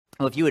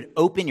Well, if you would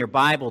open your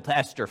Bible to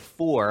Esther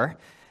 4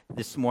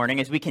 this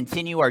morning as we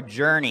continue our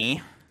journey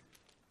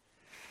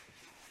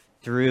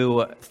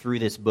through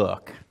this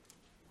book.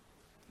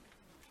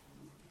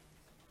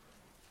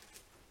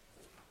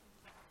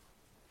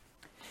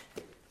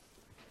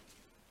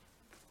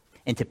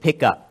 And to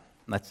pick up,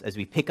 as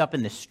we pick up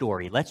in this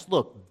story, let's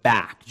look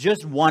back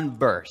just one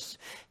verse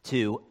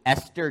to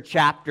Esther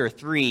chapter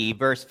 3,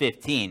 verse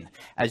 15,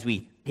 as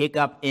we pick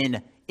up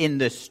in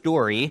the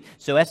story.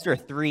 So Esther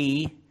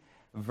 3,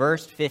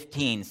 verse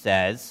 15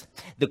 says,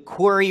 "The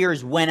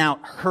couriers went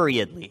out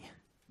hurriedly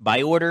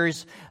by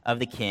orders of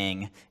the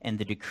king, and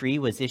the decree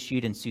was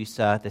issued in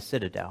Susa, the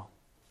citadel.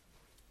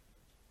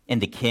 And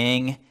the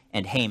king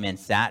and Haman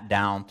sat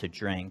down to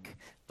drink,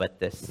 but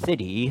the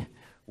city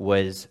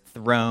was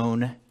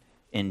thrown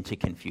into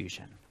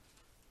confusion."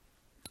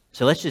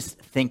 So let's just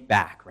think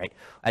back, right?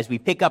 As we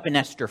pick up in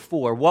Esther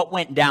 4, what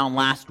went down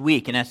last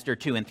week in Esther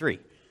 2 and 3?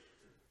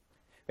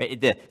 Right?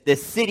 The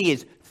city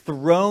is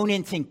thrown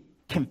into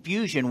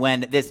confusion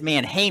when this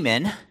man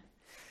Haman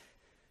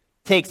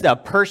takes a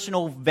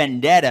personal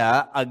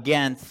vendetta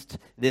against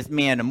this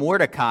man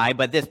Mordecai,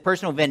 but this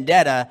personal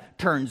vendetta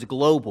turns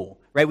global,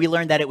 right? We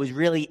learned that it was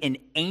really an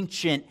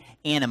ancient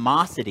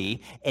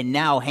animosity, and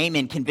now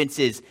Haman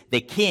convinces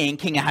the king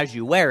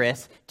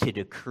Ahasuerus, to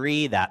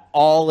decree that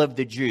all of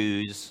the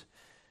Jews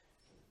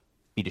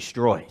be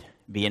destroyed,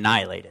 be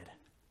annihilated.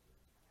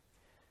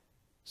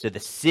 So the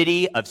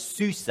city of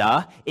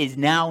Susa is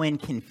now in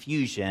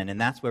confusion, and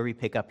that's where we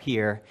pick up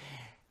here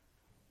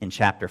in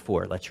chapter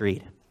 4. Let's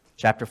read.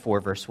 Chapter 4,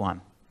 verse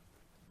 1.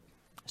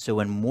 "So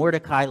when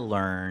Mordecai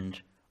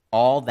learned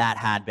all that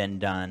had been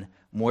done,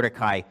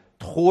 Mordecai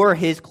tore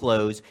his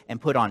clothes and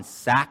put on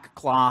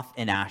sackcloth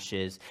and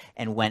ashes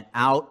and went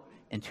out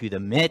into the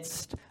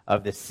midst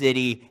of the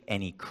city,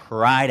 and he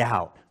cried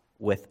out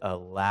with a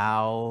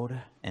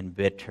loud and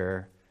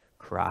bitter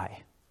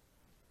cry."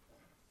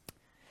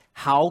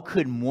 How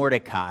could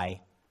Mordecai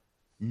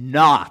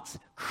not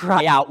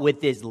cry out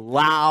with this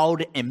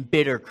loud and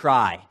bitter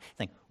cry? It's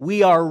like,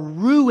 we are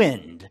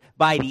ruined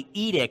by the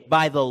edict,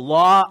 by the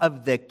law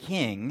of the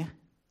king.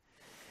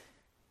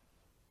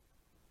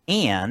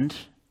 And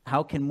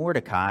how can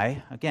Mordecai,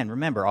 again,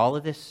 remember, all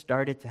of this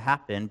started to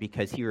happen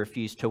because he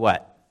refused to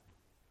what?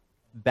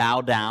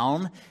 Bow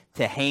down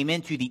to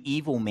Haman, to the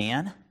evil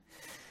man,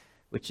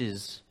 which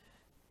is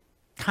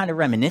kind of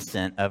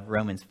reminiscent of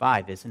Romans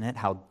 5, isn't it?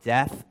 How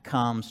death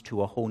comes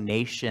to a whole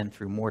nation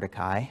through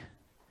Mordecai,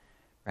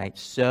 right?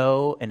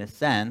 So, in a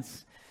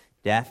sense,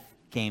 death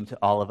came to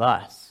all of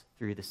us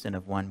through the sin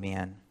of one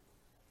man,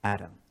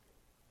 Adam.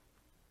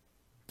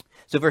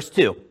 So, verse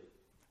 2,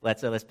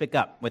 let's pick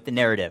up with the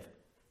narrative.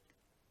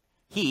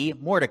 "He,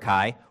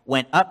 Mordecai,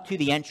 went up to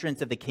the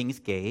entrance of the king's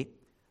gate,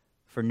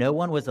 for no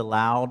one was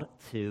allowed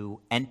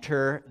to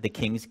enter the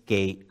king's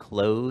gate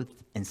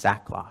clothed in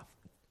sackcloth.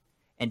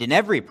 And in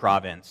every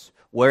province,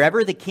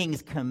 wherever the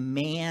king's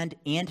command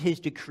and his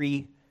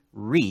decree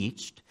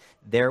reached,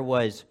 there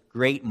was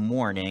great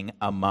mourning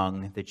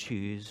among the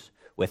Jews,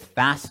 with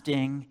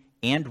fasting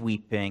and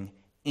weeping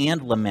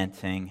and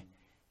lamenting,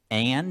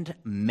 and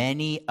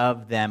many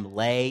of them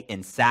lay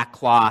in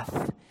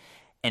sackcloth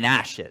and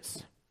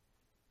ashes."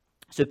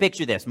 So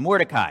picture this,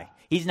 Mordecai,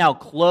 he's now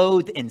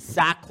clothed in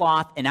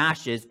sackcloth and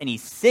ashes, and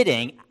he's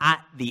sitting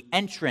at the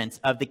entrance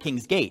of the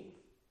king's gate.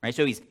 Right,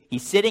 so he's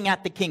sitting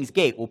at the king's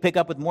gate. We'll pick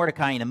up with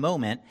Mordecai in a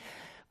moment.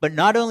 But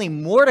not only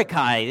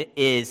Mordecai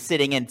is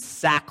sitting in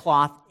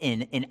sackcloth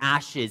and in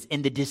ashes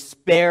in the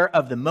despair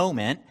of the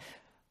moment,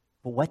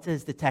 but what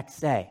does the text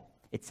say?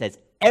 It says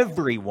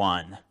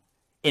everyone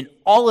in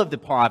all of the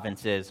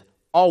provinces,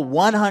 all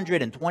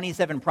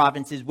 127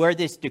 provinces where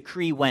this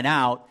decree went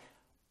out,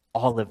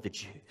 all of the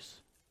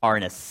Jews are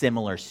in a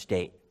similar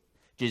state,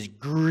 just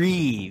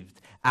grieved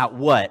at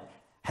what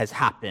has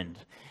happened.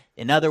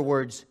 In other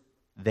words,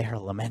 they're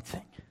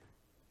lamenting,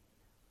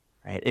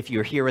 right? If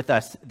you're here with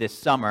us this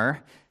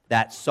summer,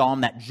 that psalm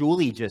that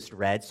Julie just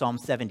read, Psalm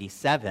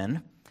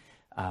 77,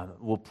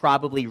 will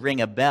probably ring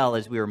a bell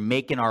as we were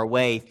making our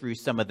way through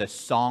some of the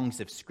songs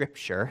of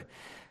Scripture.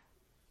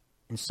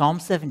 And Psalm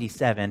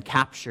 77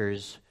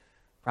 captures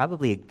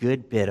probably a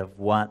good bit of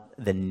what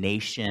the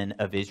nation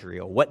of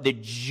Israel, what the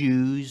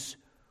Jews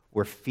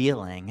were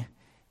feeling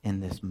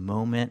in this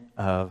moment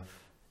of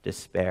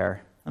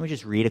despair. Let me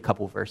just read a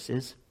couple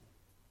verses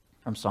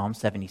from Psalm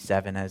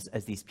 77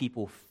 as these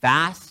people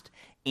fast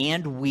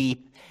and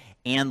weep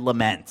and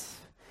lament.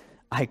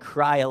 "I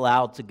cry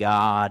aloud to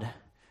God,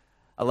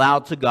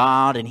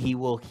 and he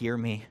will hear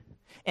me.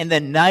 In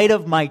the night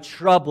of my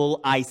trouble,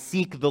 I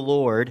seek the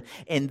Lord.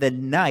 In the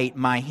night,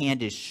 my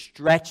hand is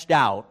stretched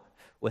out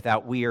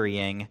without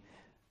wearying.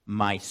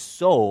 My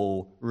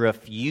soul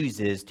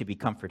refuses to be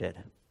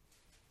comforted."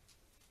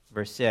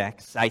 Verse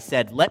 6, "I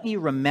said, let me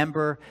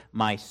remember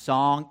my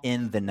song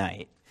in the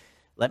night.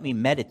 Let me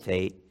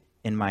meditate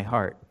in my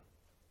heart.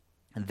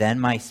 And then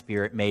my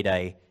spirit made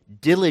a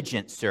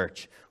diligent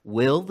search.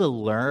 Will the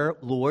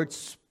Lord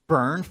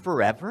spurn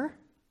forever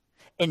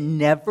and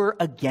never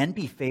again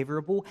be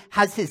favorable?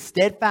 Has his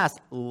steadfast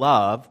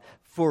love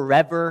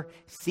forever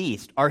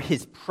ceased? Are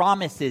his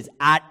promises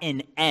at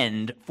an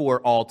end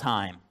for all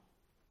time?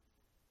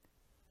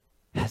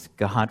 Has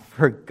God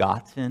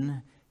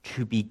forgotten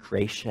to be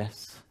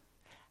gracious?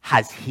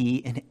 Has he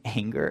in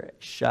anger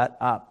shut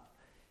up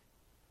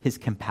his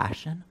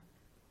compassion?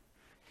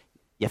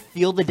 You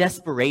feel the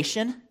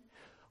desperation?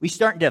 We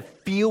starting to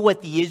feel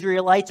what the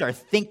Israelites are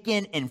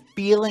thinking and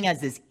feeling as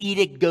this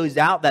edict goes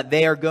out that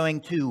they are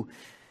going to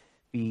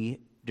be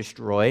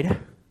destroyed.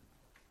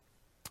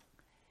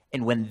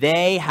 And when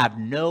they have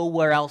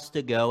nowhere else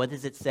to go, what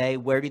does it say?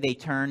 Where do they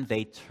turn?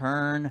 They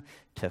turn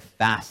to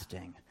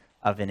fasting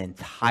of an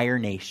entire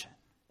nation.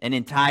 An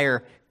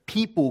entire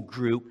people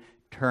group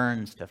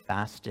turns to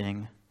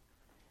fasting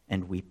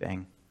and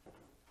weeping.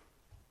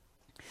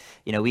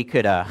 You know, we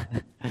could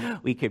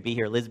be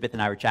here. Elizabeth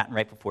and I were chatting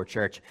right before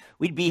church.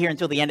 We'd be here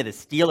until the end of the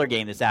Steeler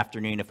game this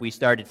afternoon if we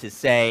started to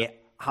say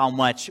how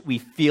much we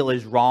feel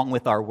is wrong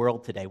with our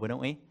world today, wouldn't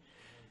we?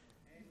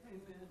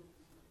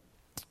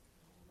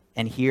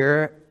 And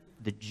here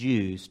the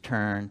Jews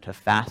turn to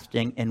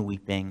fasting and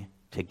weeping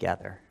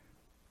together.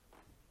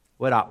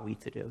 What ought we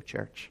to do,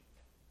 church?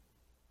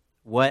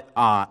 What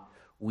ought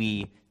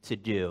we to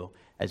do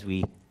as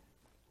we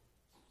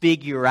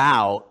figure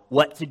out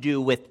what to do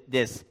with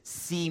this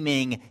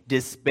seeming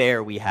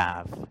despair we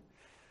have?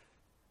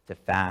 To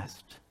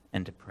fast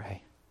and to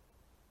pray.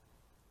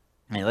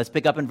 And let's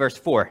pick up in verse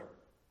 4.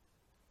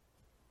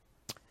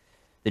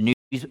 The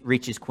news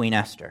reaches Queen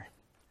Esther.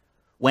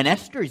 When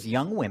Esther's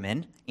young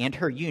women and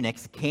her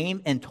eunuchs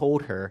came and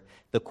told her,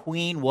 the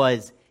queen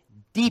was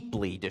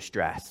deeply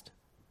distressed.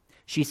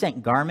 She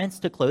sent garments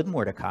to clothe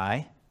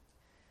Mordecai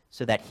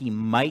so that he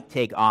might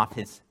take off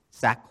his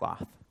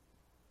sackcloth.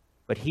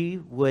 But he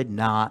would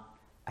not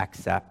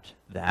accept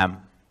them.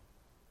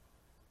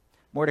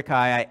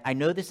 Mordecai, I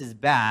know this is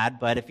bad,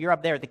 but if you're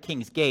up there at the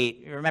king's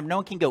gate, remember, no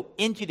one can go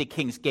into the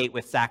king's gate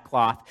with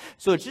sackcloth.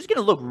 So it's just going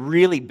to look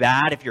really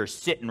bad if you're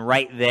sitting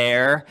right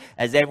there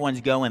as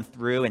everyone's going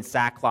through in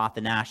sackcloth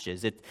and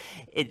ashes.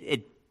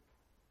 It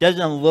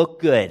doesn't look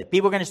good.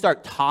 People are going to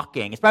start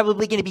talking. It's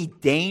probably going to be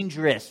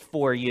dangerous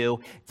for you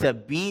to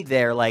be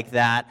there like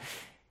that.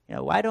 You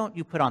know, why don't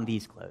you put on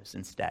these clothes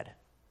instead?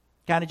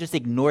 Kind of just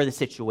ignore the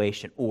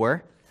situation.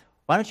 Or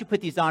why don't you put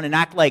these on and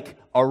act like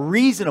a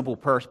reasonable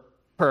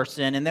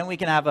person, and then we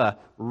can have a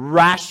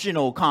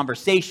rational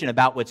conversation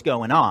about what's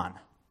going on.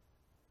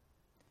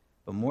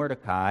 But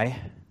Mordecai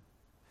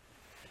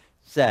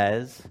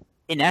says,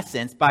 in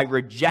essence, by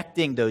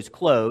rejecting those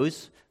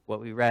clothes,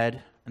 what we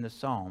read in the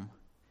psalm,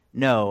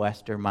 no,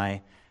 Esther,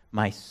 my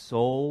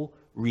soul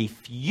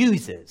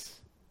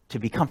refuses to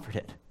be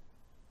comforted.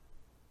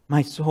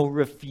 My soul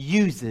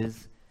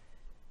refuses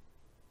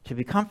to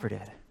be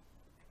comforted.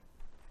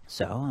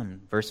 So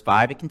in verse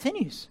 5, it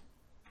continues.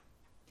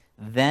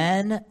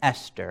 Then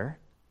Esther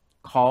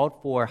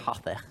called for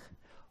Hathach,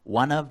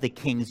 one of the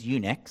king's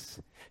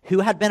eunuchs, who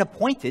had been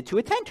appointed to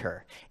attend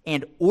her,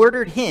 and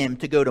ordered him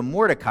to go to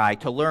Mordecai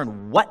to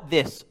learn what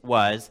this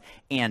was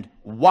and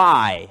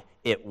why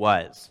it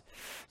was.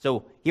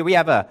 So here we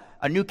have a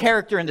new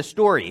character in the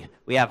story.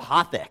 We have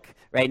Hathach,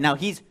 right? Now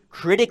he's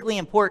critically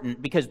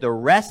important because the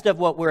rest of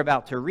what we're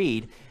about to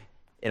read,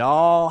 it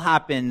all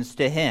happens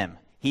to him.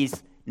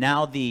 He's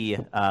now the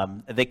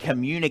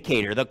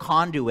communicator, the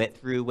conduit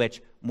through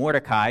which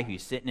Mordecai,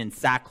 who's sitting in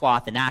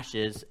sackcloth and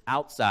ashes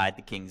outside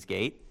the king's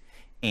gate,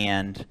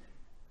 and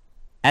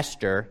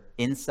Esther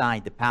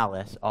inside the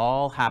palace,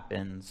 all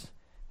happens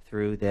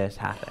through this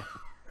Hathach.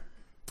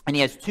 And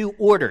he has two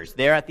orders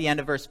there at the end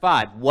of verse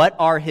 5. What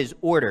are his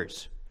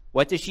orders?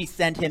 What does she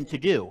send him to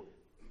do?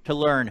 To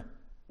learn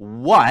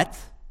what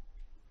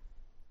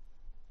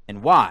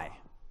and why.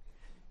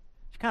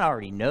 She kind of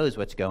already knows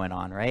what's going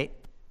on, right?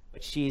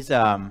 But she's,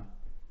 some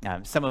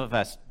of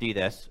us do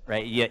this,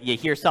 right? You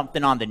hear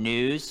something on the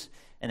news,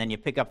 and then you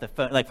pick up the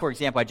phone. Like, for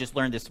example, I just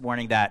learned this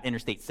morning that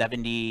Interstate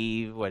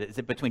 70, what is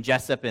it, between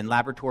Jessup and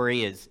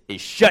Laboratory is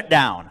shut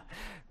down,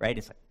 right?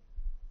 It's like,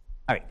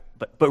 all right,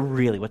 but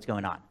really, what's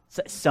going on?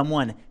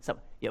 Someone,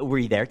 were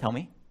you there? Tell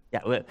me.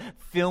 Yeah,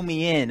 fill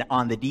me in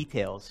on the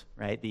details,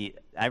 right?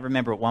 I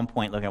remember at one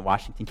point looking at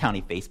Washington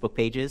County Facebook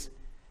pages.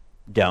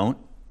 Don't.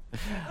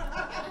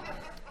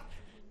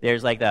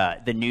 There's like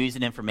the news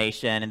and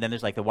information, and then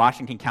there's like the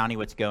Washington County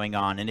what's going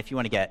on. And if you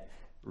want to get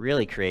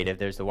really creative,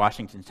 there's the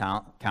Washington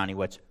County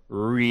what's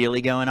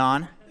really going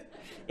on.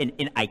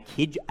 And I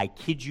kid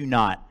you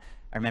not,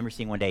 I remember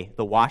seeing one day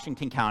the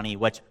Washington County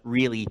what's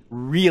really,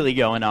 really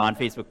going on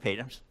Facebook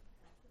page.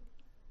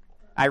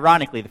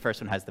 Ironically, the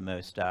first one has the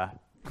most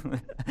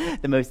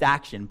the most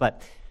action,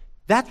 but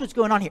that's what's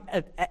going on here.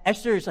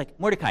 Esther is like,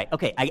 Mordecai,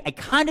 okay, I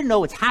kind of know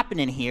what's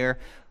happening here,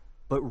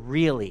 but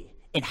really,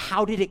 and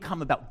how did it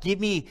come about? Give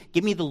me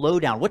the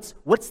lowdown.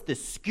 What's the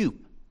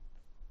scoop?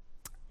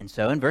 And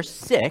so in verse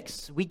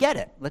 6, we get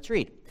it. Let's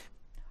read.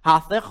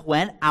 Hathach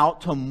went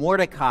out to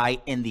Mordecai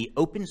in the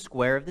open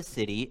square of the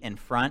city in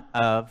front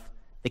of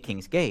the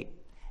king's gate.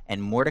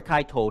 And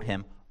Mordecai told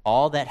him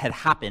all that had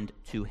happened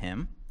to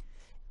him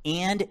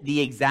and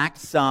the exact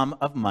sum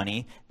of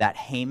money that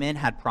Haman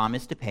had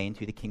promised to pay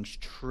into the king's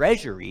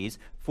treasuries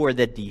for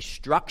the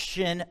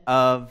destruction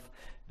of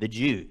the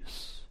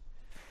Jews.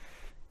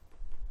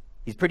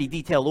 He's pretty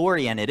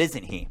detail-oriented,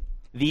 isn't he?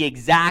 The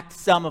exact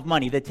sum of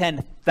money, the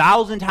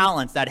 10,000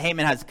 talents that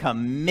Haman has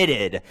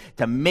committed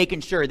to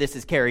making sure this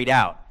is carried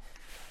out.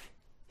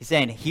 He's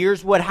saying,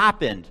 here's what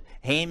happened.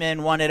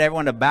 Haman wanted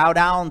everyone to bow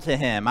down to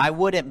him. I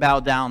wouldn't bow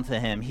down to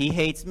him. He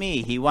hates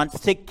me. He wants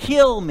to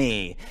kill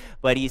me.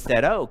 But he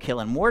said, oh,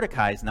 killing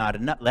Mordecai is not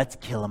enough. Let's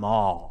kill them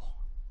all.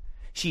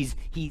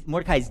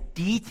 Mordecai's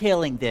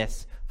detailing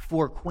this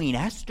for Queen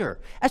Esther.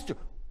 Esther,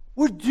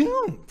 we're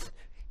doomed.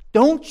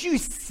 Don't you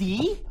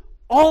see?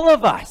 All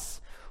of us,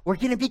 we're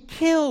going to be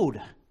killed.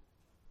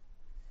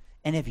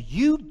 And if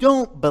you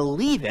don't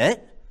believe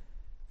it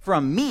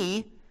from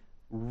me,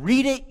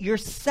 read it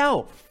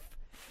yourself.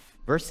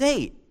 Verse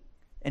 8.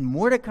 And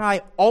Mordecai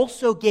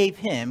also gave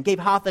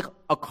Hathach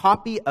a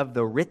copy of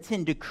the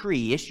written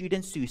decree issued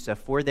in Susa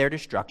for their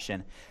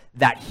destruction,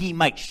 that he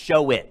might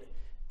show it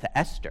to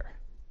Esther.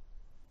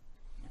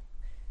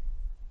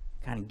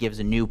 Kind of gives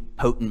a new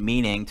potent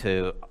meaning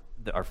to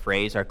our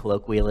phrase, our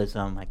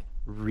colloquialism, like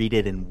read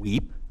it and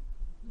weep.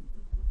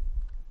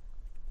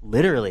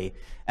 Literally,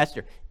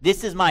 Esther,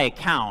 this is my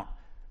account,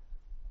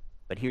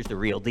 but here's the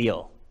real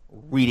deal.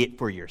 Read it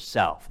for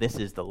yourself. This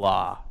is the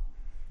law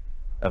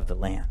of the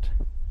land.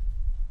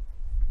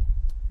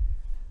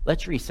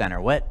 Let's recenter.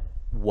 What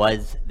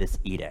was this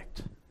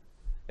edict?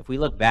 If we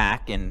look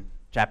back in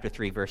chapter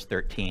 3, verse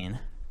 13,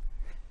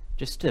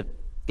 just to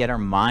get our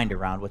mind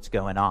around what's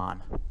going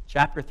on.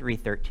 Chapter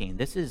 3:13.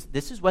 This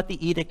is what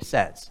the edict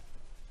says.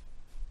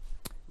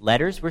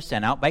 Letters were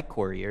sent out by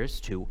couriers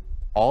to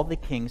all the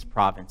king's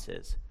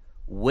provinces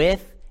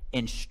with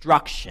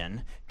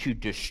instruction to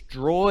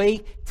destroy,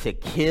 to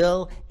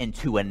kill, and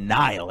to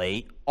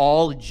annihilate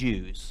all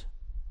Jews,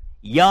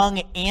 young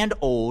and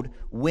old,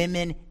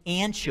 women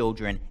and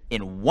children,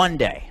 in one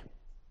day,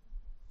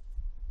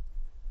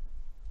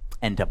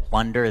 and to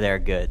plunder their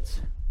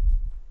goods.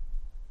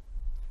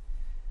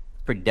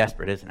 It's pretty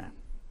desperate, isn't it?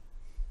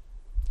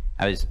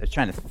 I was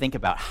trying to think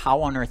about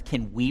how on earth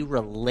can we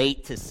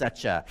relate to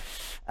such a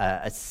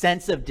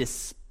sense of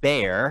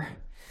despair.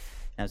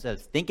 As I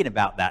was thinking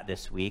about that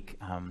this week,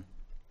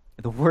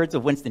 the words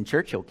of Winston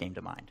Churchill came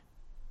to mind,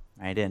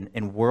 right,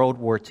 in World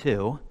War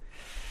II.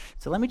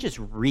 So let me just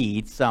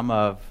read some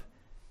of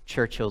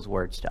Churchill's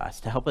words to us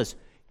to help us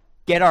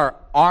get our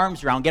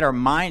arms around, get our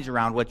minds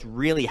around what's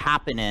really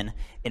happening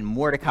in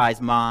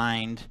Mordecai's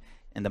mind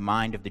and the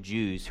mind of the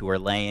Jews who are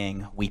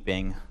laying,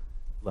 weeping,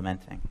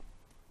 lamenting.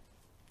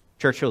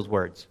 Churchill's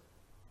words: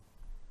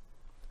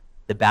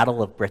 the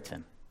battle of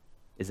Britain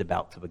is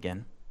about to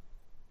begin.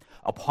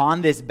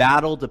 Upon this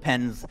battle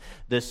depends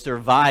the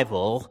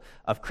survival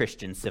of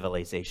Christian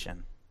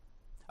civilization.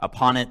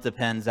 Upon it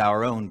depends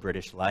our own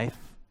British life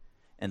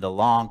and the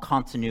long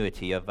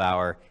continuity of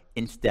our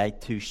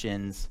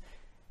institutions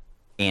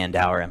and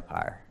our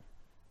empire.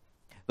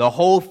 The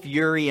whole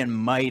fury and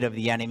might of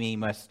the enemy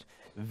must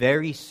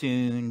very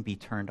soon be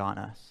turned on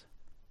us.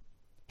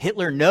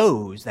 Hitler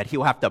knows that he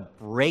will have to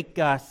break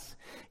us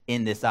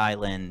in this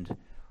island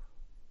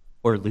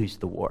or lose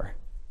the war.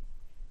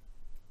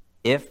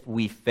 If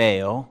we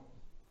fail,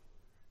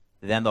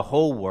 then the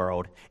whole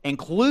world,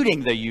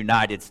 including the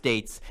United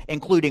States,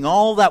 including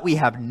all that we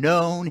have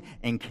known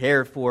and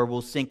cared for,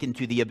 will sink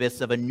into the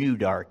abyss of a new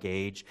dark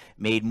age,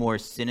 made more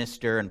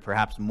sinister and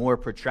perhaps more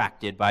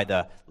protracted by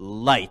the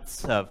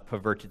lights of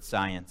perverted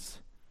science.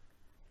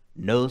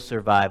 No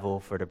survival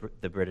for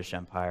the British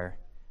Empire.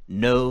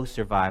 No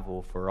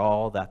survival for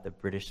all that the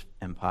British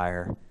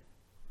Empire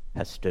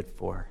has stood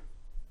for.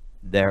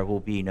 There will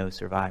be no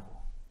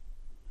survival.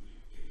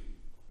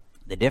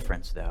 The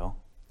difference, though,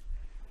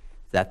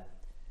 is that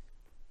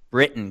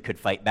Britain could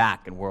fight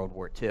back in World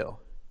War II.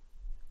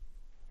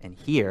 And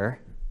here,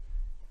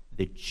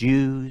 the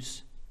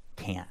Jews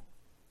can't.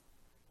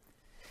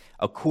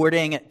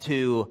 According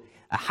to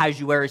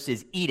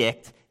Ahasuerus'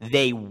 edict,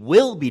 they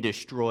will be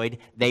destroyed,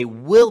 they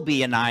will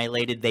be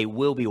annihilated, they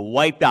will be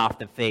wiped off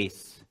the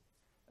face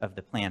of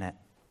the planet.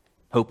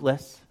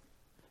 Hopeless,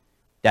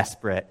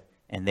 desperate,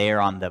 and they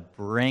are on the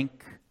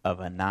brink of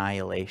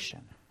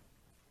annihilation.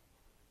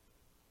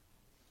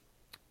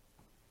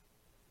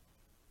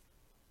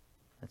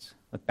 Let's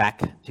look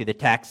back to the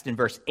text in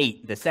verse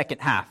 8, the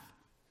second half.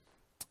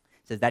 It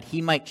says that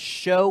he might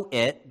show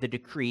it, the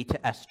decree,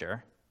 to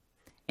Esther,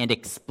 and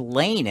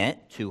explain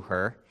it to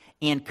her,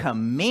 and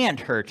command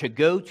her to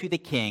go to the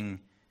king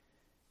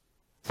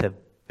to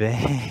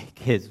beg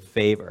his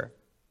favor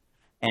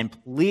and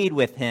plead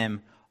with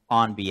him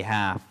on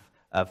behalf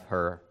of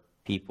her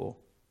people.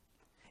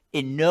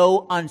 In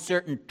no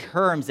uncertain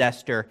terms,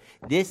 Esther,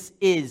 this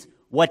is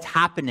what's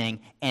happening,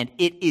 and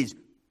it is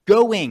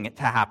going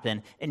to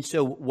happen. And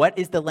so what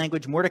is the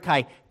language?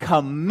 Mordecai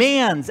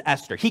commands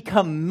Esther. He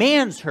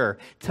commands her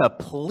to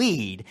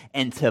plead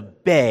and to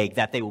beg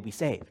that they will be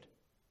saved.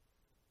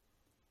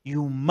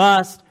 You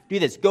must do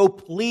this. Go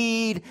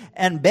plead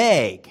and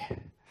beg.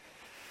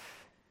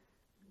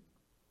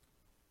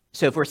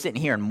 So if we're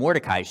sitting here in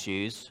Mordecai's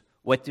shoes,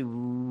 what do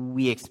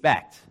we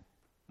expect?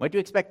 What do you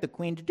expect the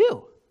queen to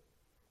do?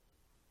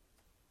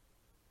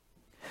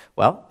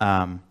 Well,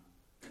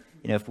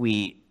 if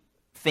we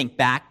think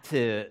back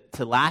to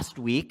last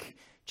week,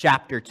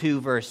 chapter 2,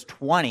 verse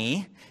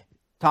 20,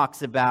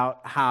 talks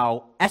about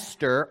how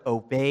Esther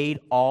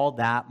obeyed all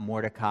that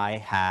Mordecai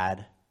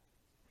had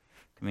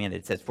commanded.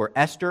 It says, "For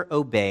Esther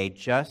obeyed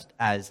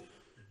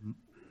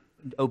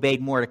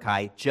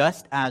Mordecai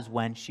just as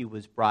when she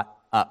was brought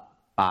up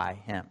by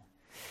him."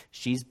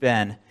 She's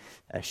been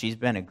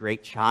a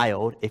great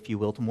child, if you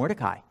will, to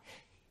Mordecai.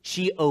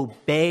 She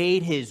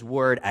obeyed his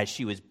word as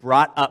she was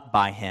brought up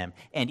by him.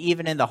 And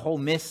even in the whole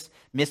Miss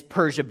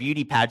Persia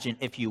beauty pageant,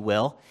 if you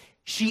will,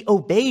 she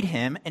obeyed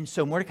him. And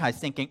so Mordecai's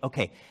thinking,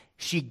 okay,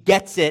 she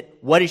gets it.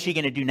 What is she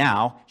going to do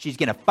now? She's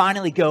going to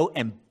finally go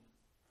and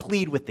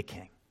plead with the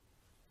king.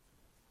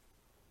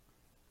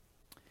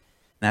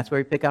 And that's where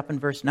we pick up in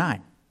verse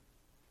 9.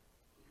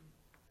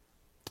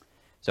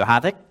 So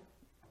Hathach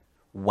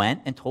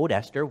went and told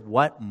Esther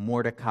what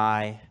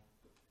Mordecai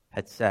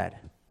had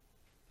said.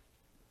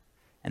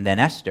 And then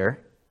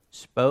Esther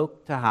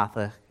spoke to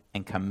Hathach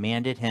and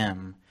commanded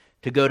him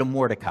to go to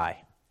Mordecai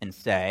and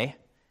say,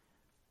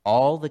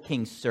 "All the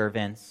king's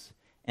servants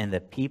and the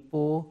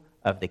people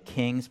of the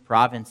king's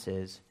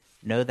provinces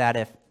know that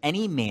if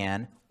any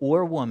man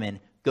or woman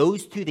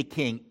goes to the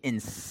king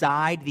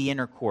inside the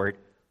inner court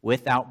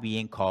without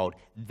being called,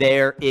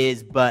 there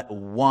is but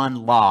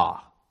one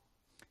law: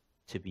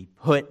 to be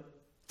put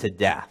to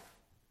death,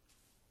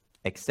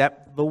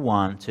 except the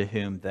one to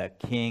whom the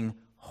king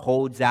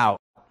holds out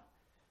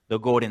the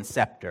golden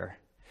scepter,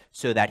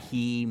 so that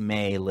he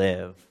may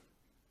live.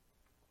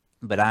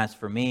 But as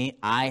for me,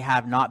 I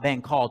have not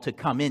been called to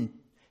come in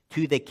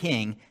to the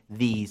king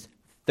these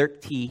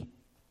 30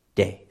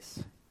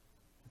 days."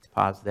 Let's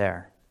pause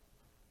there.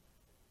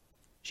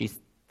 She's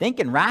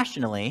thinking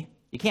rationally.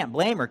 You can't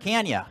blame her,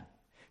 can you?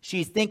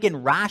 She's thinking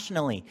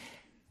rationally.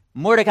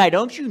 Mordecai,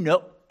 don't you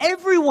know?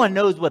 Everyone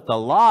knows what the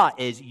law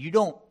is. You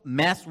don't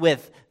mess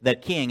with the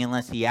king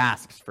unless he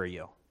asks for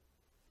you.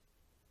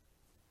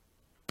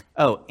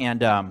 Oh, and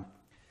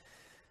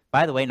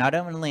by the way, not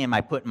only am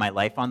I putting my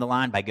life on the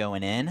line by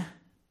going in,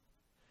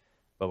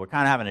 but we're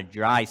kind of having a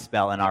dry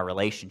spell in our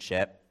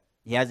relationship.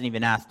 He hasn't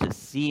even asked to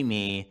see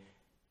me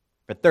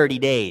for 30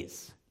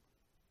 days.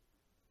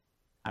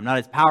 I'm not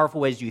as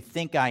powerful as you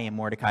think I am,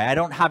 Mordecai. I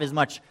don't have as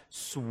much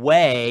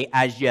sway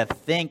as you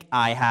think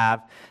I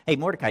have. Hey,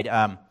 Mordecai,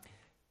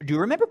 do you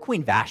remember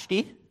Queen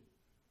Vashti?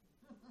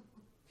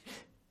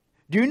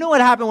 Do you know what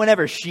happened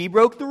whenever she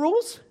broke the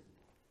rules?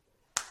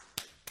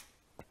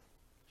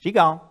 She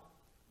gone.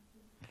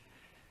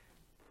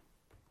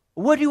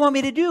 What do you want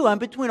me to do? I'm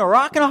between a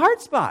rock and a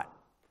hard spot.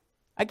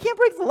 I can't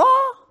break the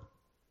law.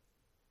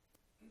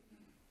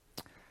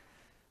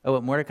 Oh,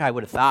 what Mordecai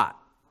would have thought,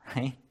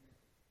 right?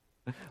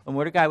 What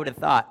Mordecai would have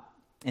thought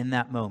in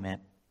that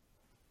moment.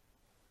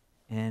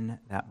 In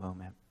that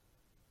moment.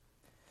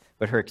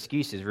 But her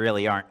excuses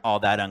really aren't all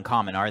that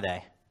uncommon, are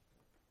they?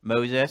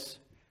 Moses,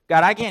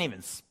 God, I can't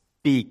even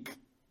speak.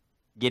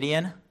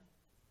 Gideon,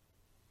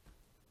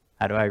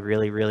 how do I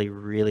really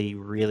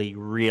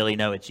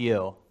know it's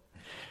you?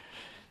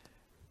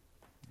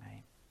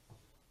 Right.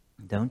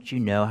 Don't you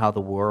know how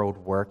the world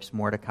works,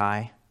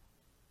 Mordecai?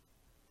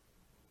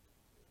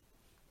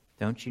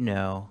 Don't you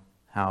know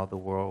how the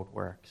world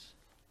works?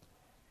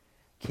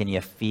 Can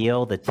you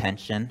feel the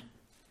tension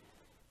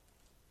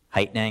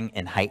heightening,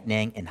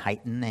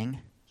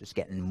 just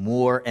getting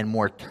more and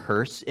more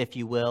terse, if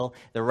you will?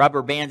 The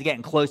rubber band's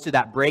getting close to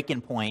that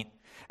breaking point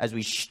as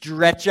we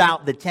stretch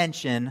out the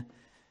tension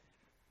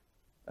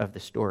of the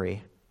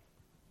story.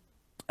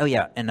 Oh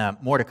yeah, and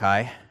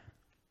Mordecai.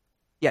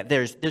 Yeah,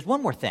 there's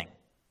one more thing.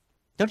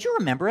 Don't you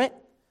remember it?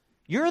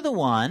 You're the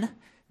one,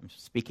 I'm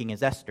speaking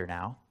as Esther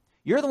now,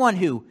 you're the one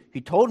who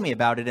told me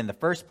about it in the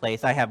first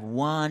place. I have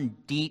one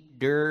deep,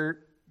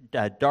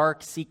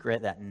 dark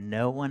secret that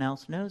no one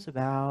else knows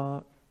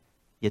about.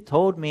 You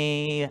told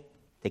me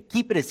to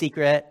keep it a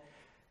secret.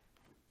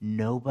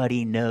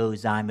 Nobody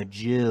knows I'm a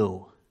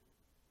Jew.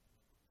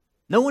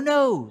 No one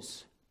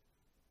knows.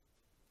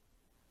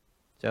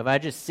 So if I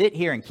just sit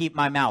here and keep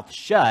my mouth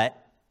shut,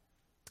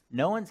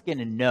 no one's going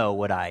to know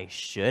what I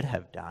should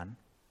have done.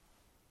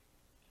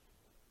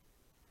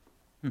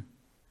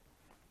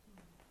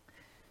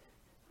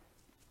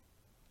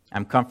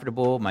 I'm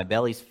comfortable. My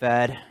belly's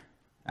fed.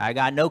 I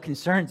got no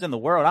concerns in the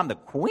world. I'm the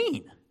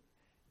queen.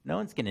 No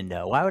one's going to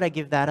know. Why would I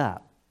give that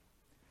up?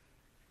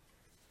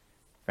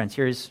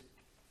 Friends,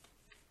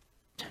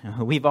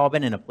 we've all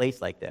been in a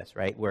place like this,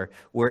 right? Where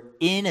we're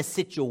in a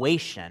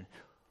situation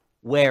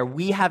where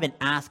we haven't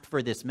asked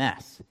for this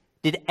mess.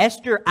 Did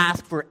Esther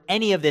ask for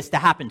any of this to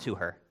happen to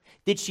her?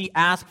 Did she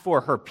ask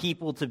for her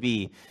people to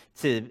be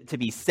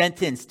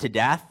sentenced to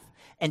death?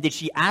 And did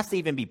she ask to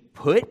even be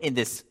put in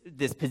this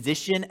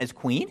position as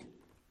queen?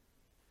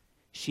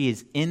 She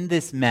is in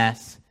this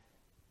mess,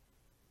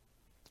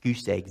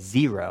 goose egg,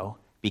 zero,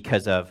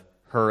 because of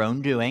her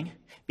own doing,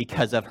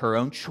 because of her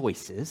own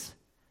choices.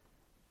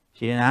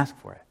 She didn't ask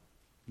for it.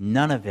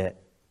 None of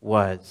it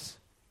was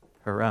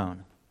her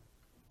own.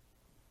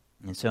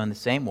 And so in the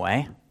same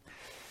way,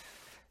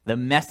 the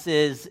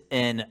messes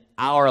in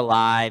our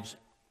lives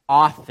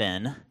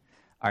often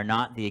are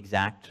not the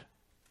exact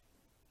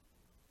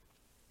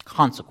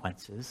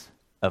consequences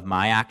of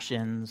my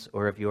actions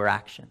or of your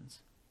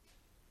actions.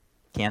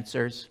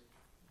 Cancers,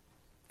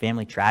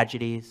 family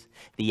tragedies,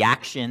 the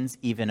actions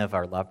even of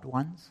our loved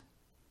ones.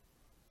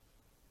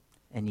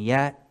 And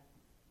yet,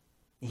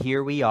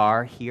 here we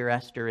are, here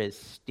Esther is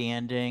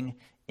standing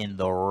in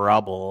the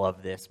rubble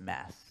of this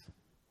mess.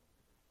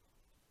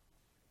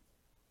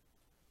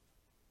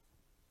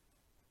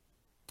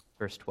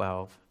 Verse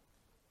 12.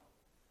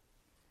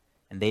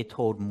 And they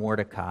told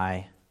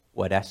Mordecai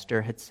what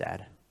Esther had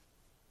said.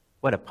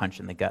 What a punch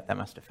in the gut that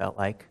must have felt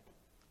like.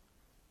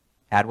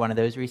 Had one of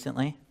those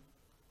recently?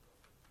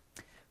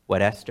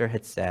 What Esther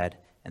had said,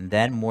 and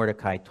then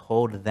Mordecai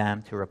told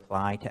them to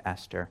reply to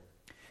Esther,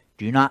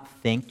 "Do not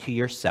think to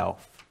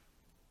yourself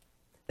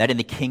that in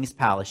the king's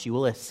palace you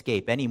will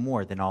escape any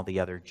more than all the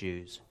other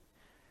Jews.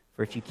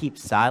 For if you keep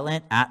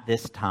silent at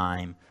this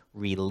time,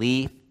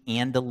 relief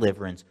and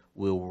deliverance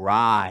will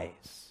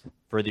rise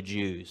for the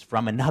Jews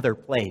from another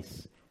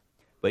place,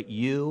 but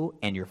you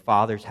and your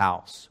father's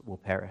house will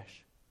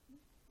perish.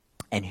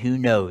 And who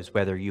knows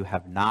whether you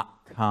have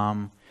not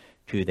come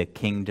to the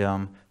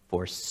kingdom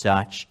for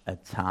such a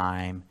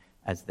time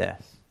as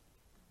this."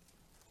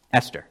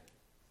 Esther,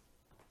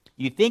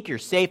 you think you're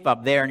safe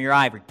up there in your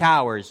ivory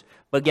towers,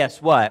 but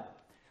guess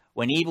what?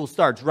 When evil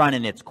starts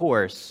running its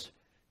course,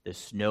 the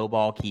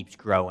snowball keeps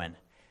growing.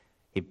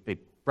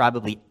 It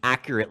probably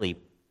accurately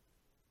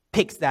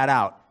picks that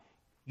out.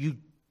 You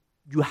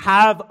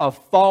have a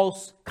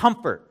false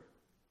comfort.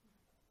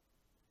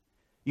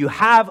 You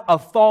have a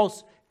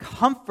false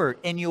comfort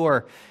in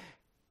your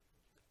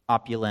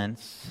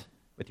opulence,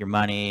 with your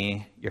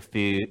money, your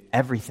food,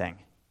 everything.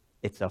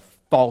 It's a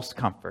false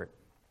comfort.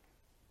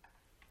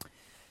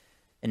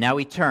 And now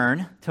we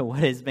turn to what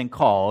has been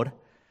called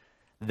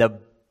the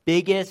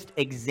biggest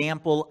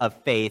example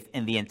of faith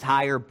in the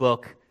entire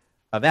book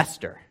of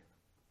Esther.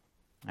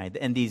 Right?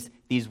 And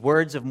these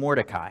words of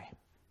Mordecai.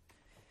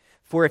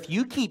 For if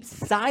you keep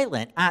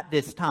silent at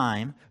this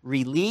time,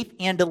 relief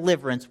and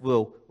deliverance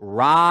will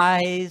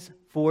rise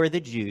for the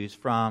Jews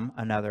from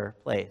another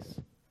place.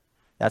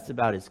 That's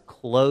about as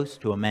close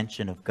to a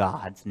mention of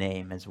God's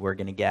name as we're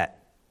going to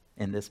get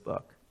in this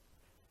book.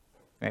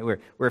 Right?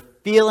 We're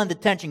feeling the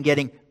tension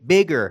getting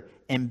bigger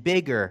and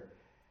bigger.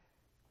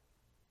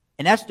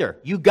 And Esther,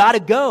 you got to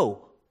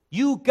go.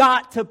 You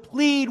got to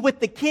plead with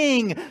the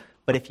king.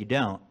 But if you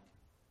don't,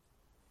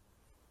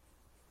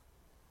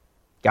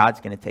 God's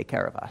going to take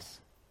care of us.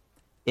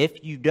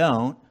 If you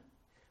don't,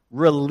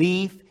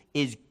 relief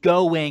is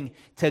going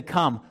to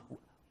come.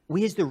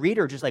 We as the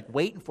reader are just like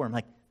waiting for him,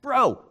 like,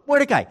 bro,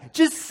 Mordecai,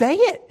 just say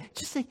it.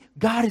 Just say,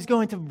 God is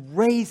going to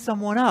raise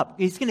someone up.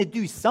 He's going to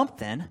do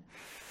something.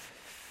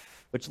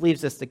 Which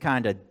leaves us to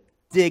kind of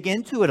dig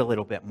into it a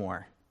little bit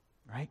more,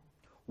 right?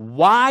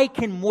 Why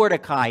can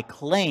Mordecai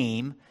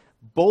claim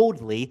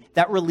boldly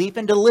that relief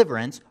and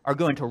deliverance are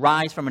going to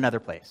rise from another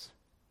place?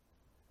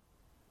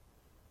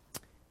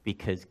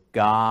 Because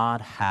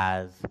God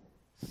has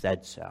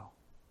said so.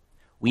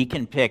 We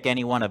can pick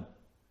any one of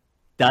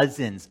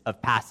dozens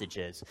of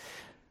passages,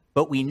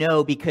 but we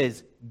know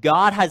because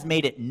God has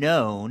made it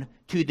known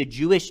to the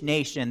Jewish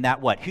nation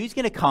that what? Who's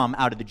going to come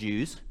out of the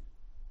Jews?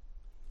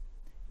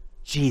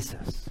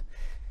 Jesus.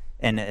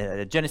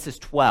 And Genesis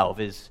 12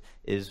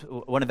 is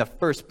one of the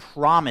first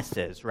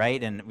promises,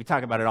 right? And we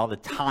talk about it all the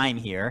time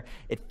here,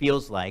 it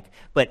feels like.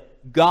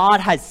 But God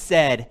has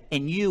said,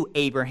 in you,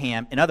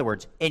 Abraham, in other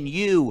words, in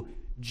you,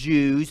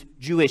 Jews,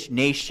 Jewish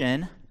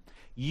nation,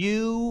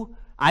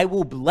 I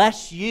will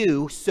bless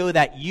you so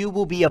that you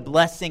will be a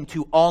blessing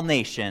to all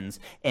nations.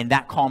 And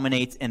that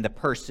culminates in the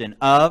person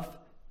of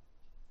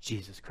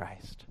Jesus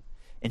Christ.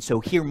 And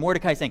so here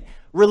Mordecai is saying,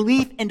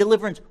 relief and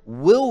deliverance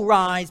will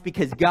rise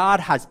because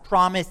God has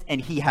promised and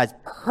he has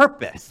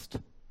purposed.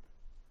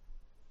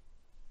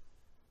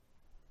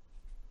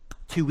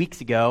 2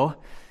 weeks ago,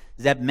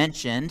 Zeb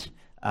mentioned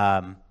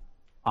on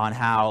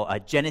how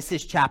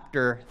Genesis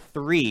chapter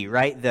 3,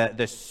 right,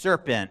 the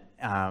serpent,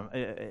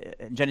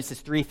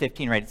 Genesis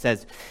 3:15, right, it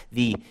says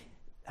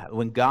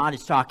when God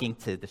is talking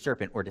to the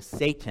serpent or to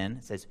Satan,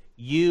 it says,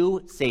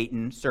 you,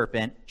 Satan,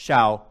 serpent,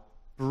 shall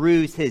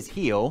bruise his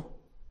heel,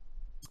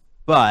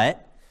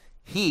 but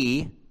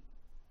he,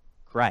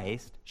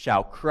 Christ,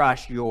 shall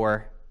crush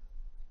your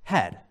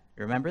head.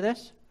 You remember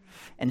this?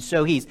 And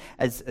so he's,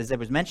 as I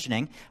was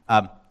mentioning,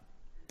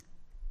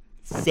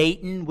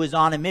 Satan was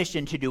on a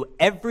mission to do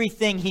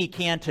everything he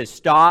can to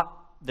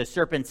stop the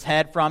serpent's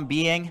head from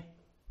being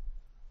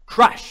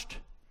crushed.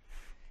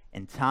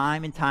 And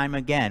time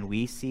again,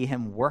 we see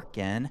him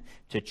working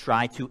to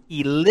try to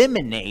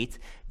eliminate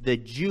the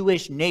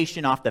Jewish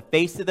nation off the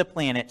face of the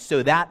planet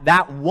so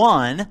that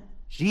one,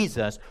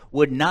 Jesus,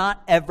 would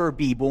not ever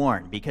be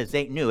born. Because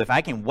they knew, if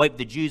I can wipe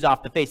the Jews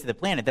off the face of the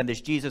planet, then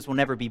this Jesus will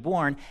never be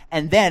born.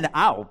 And then,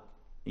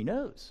 he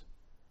knows.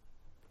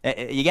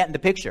 You getting the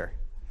picture?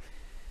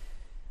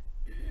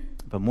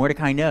 But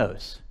Mordecai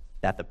knows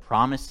that the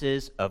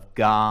promises of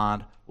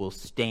God will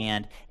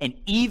stand. And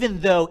even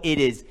though it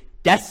is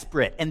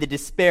desperate and the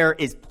despair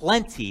is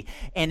plenty,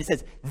 and it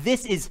says,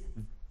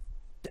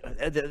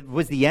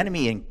 was the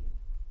enemy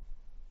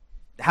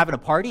having a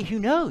party? Who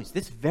knows?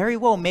 This very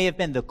well may have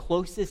been the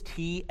closest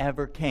he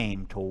ever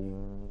came to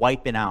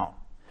wiping out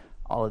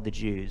all of the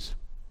Jews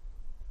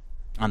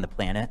on the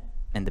planet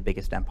and the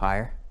biggest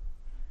empire,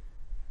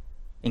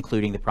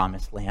 including the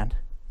promised land.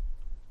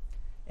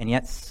 And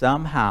yet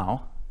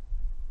somehow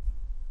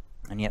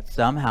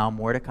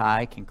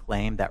Mordecai can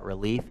claim that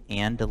relief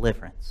and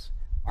deliverance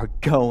are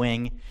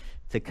going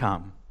to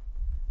come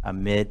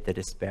amid the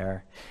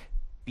despair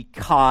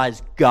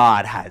because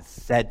God has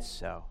said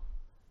so.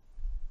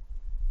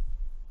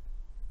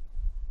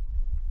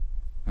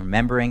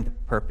 Remembering the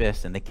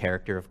purpose and the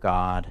character of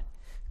God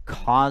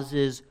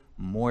causes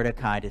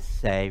Mordecai to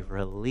say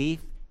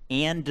relief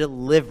and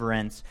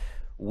deliverance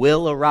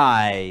will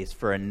arise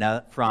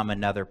from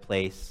another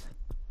place.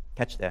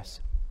 Catch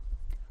this.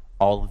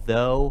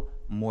 Although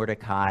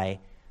Mordecai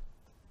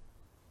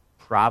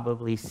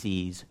probably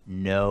sees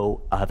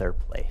no other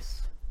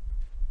place.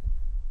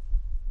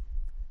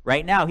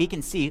 Right now, he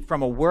can see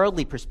from a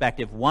worldly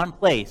perspective one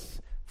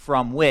place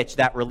from which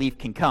that relief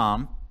can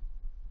come.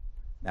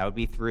 That would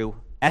be through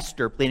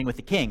Esther pleading with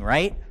the king,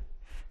 right?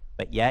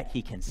 But yet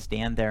he can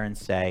stand there and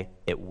say,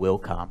 it will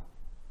come.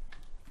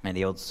 And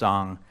the old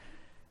song,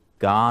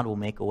 God will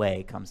make a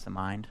way, comes to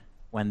mind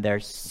when there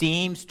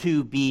seems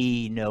to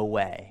be no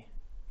way.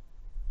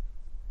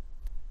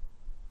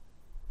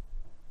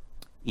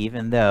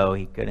 Even though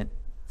he couldn't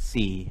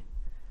see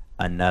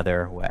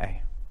another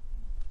way.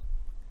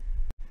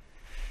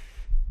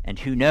 And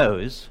who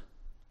knows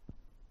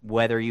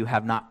whether you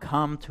have not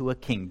come to a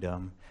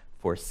kingdom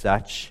for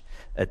such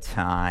a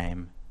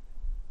time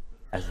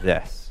as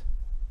this.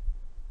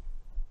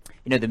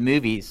 You know, the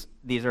movies,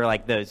 these are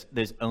like those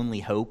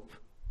only hope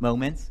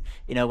moments.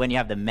 You know, when you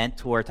have the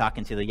mentor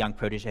talking to the young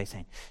protege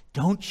saying,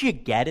 don't you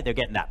get it? They're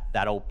getting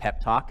that old pep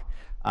talk.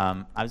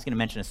 I was going to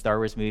mention a Star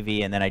Wars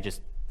movie, and then I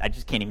just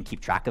can't even keep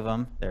track of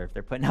them. They're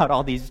putting out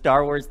all these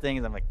Star Wars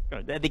things. I'm like,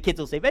 the kids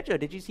will say, Betcho,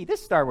 did you see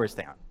this Star Wars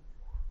thing?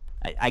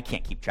 I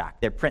can't keep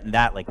track. They're printing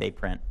that like they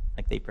print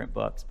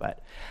books.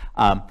 But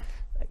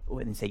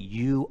when they say,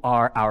 you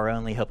are our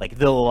only hope, like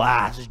the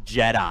last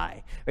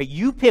Jedi, right?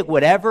 You pick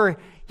whatever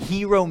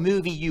hero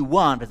movie you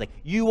want, but it's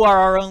like, you are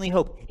our only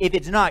hope. If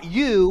it's not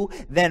you,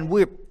 then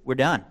we're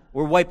done.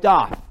 We're wiped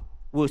off.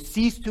 We'll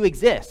cease to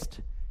exist.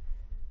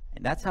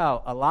 And that's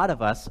how a lot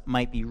of us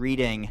might be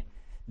reading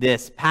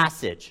this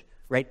passage,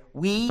 right?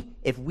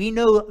 If we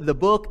know the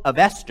book of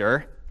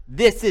Esther,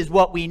 this is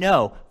what we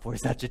know for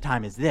such a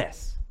time as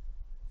this.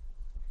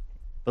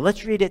 But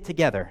let's read it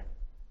together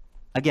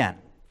again.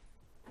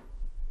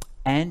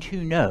 And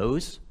who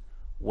knows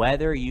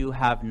whether you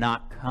have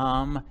not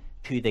come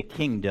to the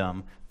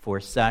kingdom for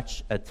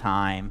such a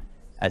time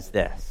as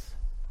this.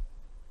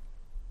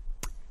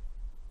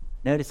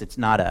 Notice it's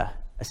not a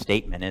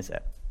statement, is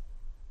it?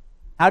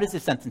 How does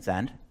this sentence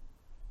end?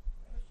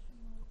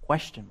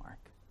 Question mark.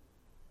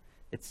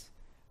 It's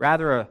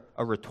rather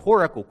a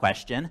rhetorical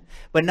question,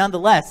 but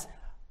nonetheless,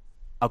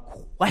 a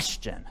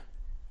question.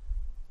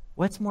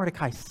 What's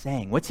Mordecai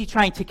saying? What's he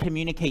trying to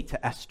communicate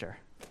to Esther?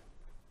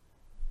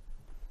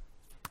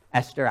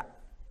 Esther,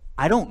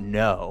 I don't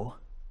know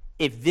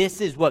if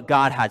this is what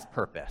God has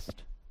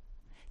purposed.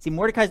 See,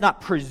 Mordecai's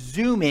not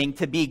presuming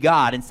to be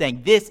God and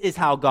saying this is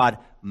how God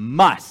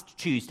must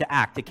choose to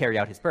act to carry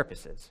out his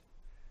purposes.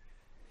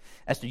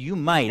 Esther, you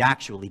might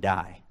actually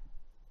die.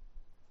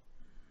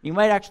 You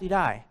might actually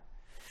die.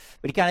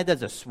 But he kind of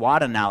does a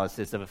SWOT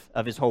analysis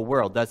of his whole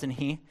world, doesn't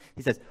he?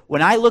 He says,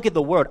 when I look at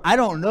the world, I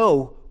don't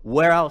know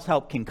where else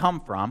help can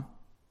come from.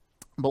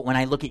 But when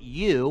I look at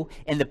you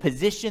and the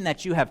position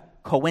that you have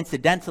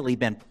coincidentally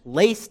been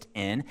placed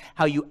in,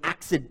 how you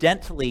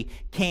accidentally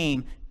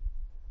came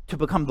to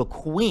become the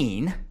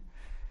queen,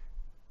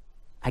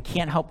 I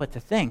can't help but to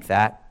think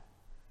that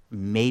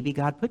maybe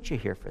God put you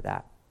here for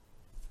that.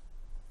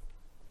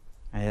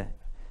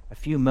 A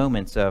few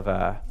moments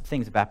of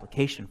things of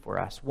application for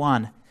us.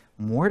 One,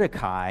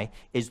 Mordecai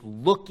is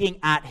looking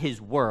at his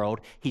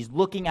world. He's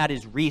looking at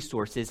his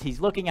resources. He's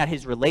looking at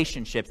his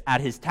relationships, at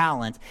his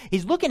talents.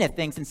 He's looking at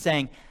things and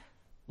saying,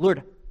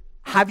 Lord,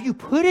 have you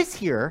put us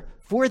here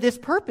for this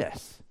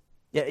purpose?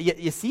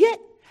 You see it?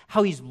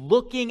 How he's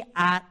looking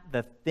at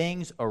the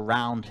things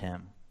around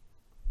him.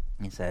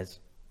 He says,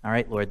 all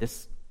right, Lord,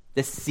 this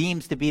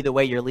seems to be the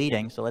way you're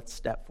leading, so let's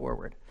step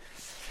forward.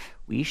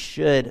 We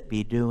should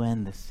be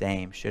doing the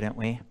same, shouldn't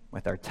we?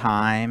 With our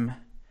time,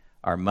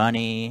 our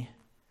money,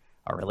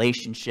 our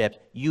relationships.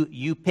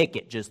 You pick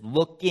it. Just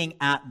looking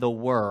at the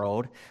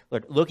world,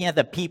 looking at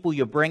the people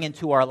you bring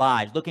into our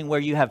lives, looking where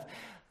you have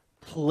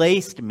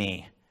placed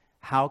me.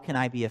 How can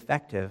I be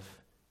effective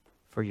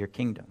for your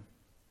kingdom?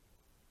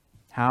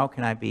 How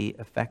can I be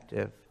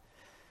effective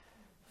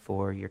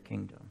for your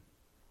kingdom?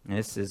 And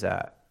this is,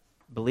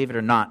 believe it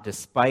or not,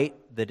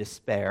 despite the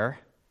despair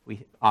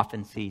we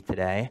often see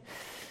today,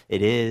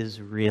 it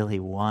is really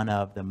one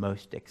of the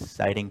most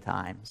exciting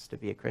times to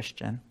be a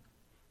Christian.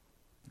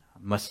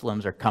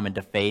 Muslims are coming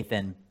to faith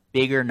in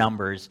bigger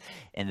numbers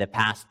in the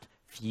past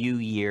few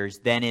years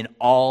than in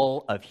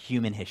all of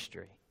human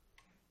history.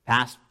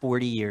 Past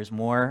 40 years,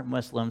 more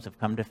Muslims have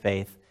come to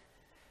faith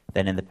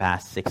than in the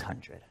past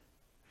 600.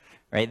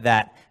 Right?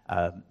 That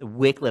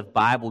Wycliffe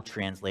Bible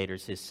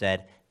translators has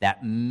said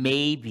that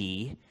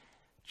maybe,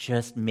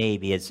 just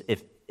maybe, as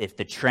if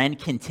the trend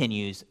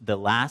continues, the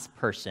last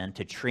person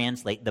to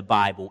translate the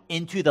Bible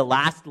into the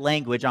last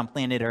language on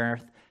planet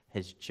Earth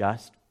has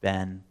just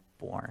been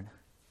born.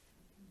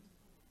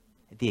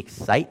 The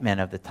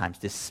excitement of the times,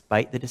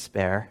 despite the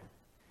despair,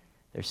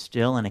 there's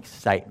still an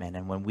excitement.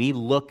 And when we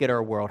look at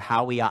our world,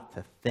 how we ought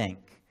to think,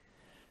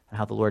 and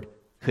how the Lord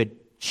could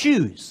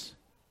choose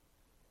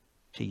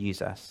to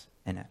use us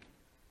in it.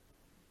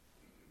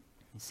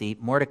 You see,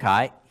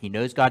 Mordecai, he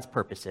knows God's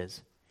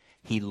purposes.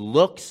 He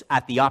looks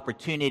at the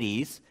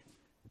opportunities.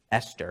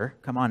 Esther,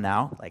 come on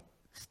now,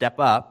 step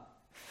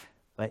up.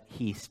 But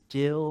he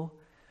still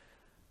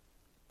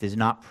does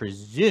not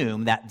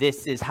presume that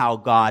this is how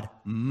God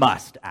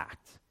must act.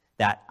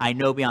 That I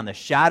know beyond the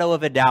shadow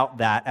of a doubt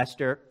that,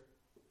 Esther,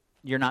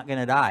 you're not going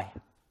to die.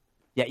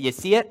 Yeah, you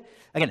see it?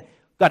 Again,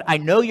 God, I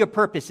know your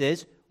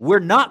purposes. We're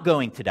not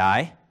going to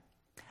die.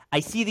 I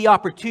see the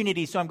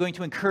opportunity, so I'm going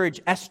to encourage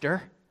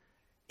Esther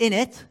in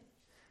it,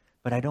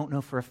 but I don't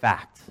know for a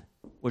fact.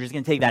 We're just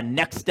going to take that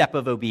next step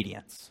of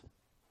obedience.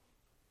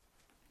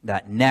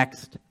 That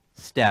next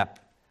step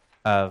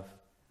of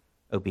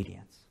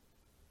obedience.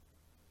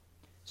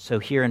 So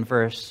here in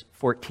verse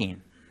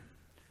 14,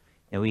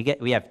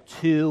 we have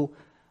two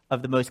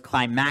of the most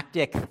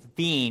climactic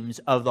themes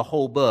of the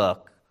whole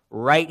book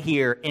right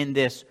here in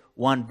this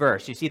one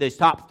verse. You see those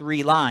top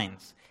three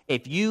lines.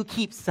 If you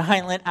keep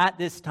silent at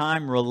this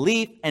time,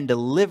 relief and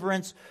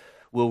deliverance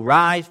will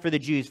rise for the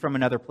Jews from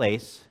another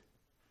place.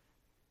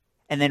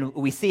 And then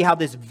we see how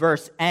this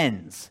verse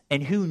ends.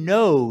 And who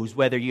knows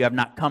whether you have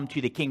not come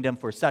to the kingdom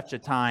for such a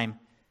time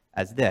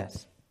as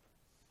this.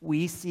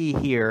 We see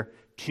here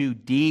two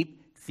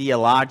deep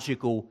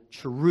theological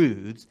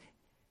truths,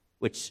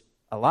 which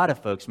a lot of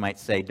folks might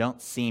say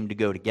don't seem to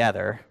go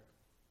together,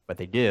 but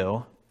they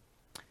do,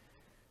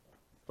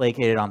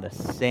 placated on the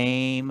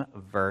same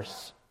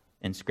verse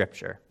in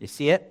Scripture. You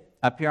see it?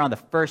 Up here on the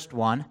first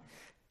one,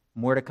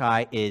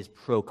 Mordecai is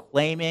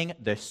proclaiming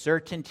the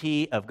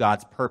certainty of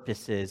God's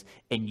purposes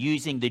and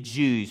using the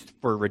Jews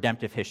for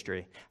redemptive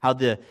history. How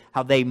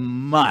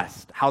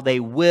they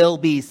will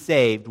be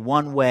saved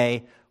one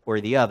way or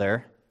the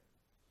other.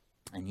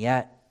 And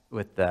yet,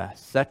 with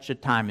such a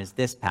time as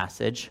this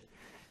passage,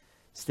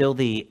 still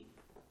the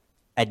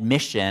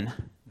admission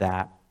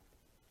that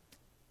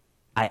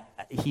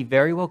he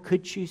very well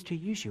could choose to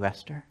use you,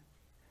 Esther,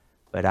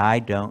 but I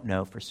don't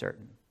know for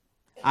certain.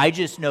 I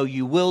just know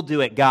you will do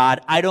it,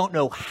 God. I don't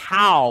know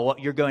how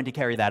you're going to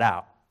carry that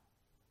out.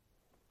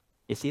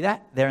 You see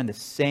that? They're in the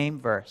same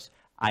verse.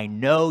 I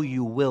know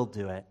you will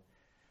do it,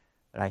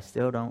 but I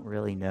still don't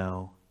really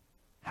know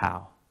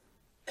how.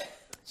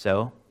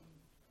 So,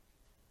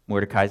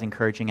 Mordecai's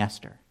encouraging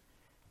Esther.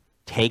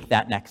 Take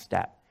that next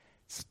step.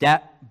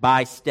 Step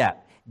by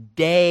step.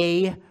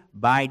 Day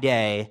by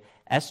day.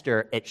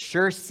 Esther, it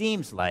sure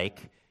seems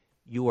like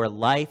your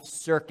life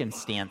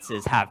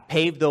circumstances have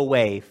paved the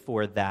way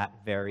for that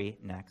very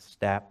next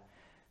step.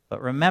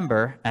 But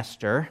remember,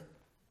 Esther,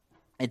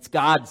 it's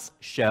God's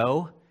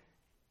show.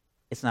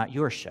 It's not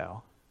your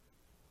show.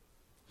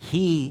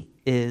 He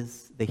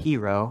is the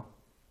hero,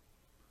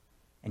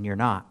 and you're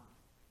not.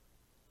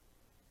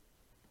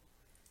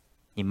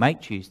 He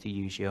might choose to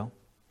use you.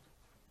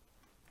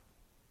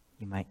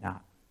 He might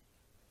not.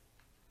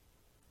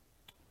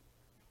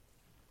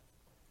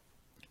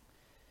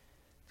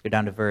 Let's go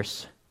down to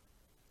verse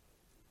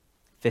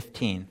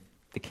 15.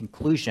 The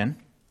conclusion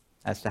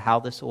as to how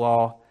this will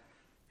all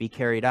be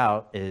carried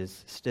out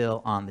is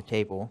still on the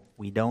table.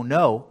 We don't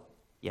know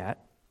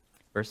yet.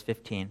 Verse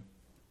 15.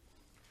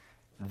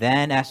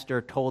 Then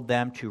Esther told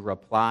them to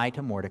reply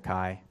to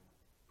Mordecai,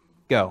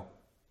 "Go,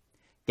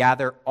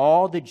 gather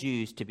all the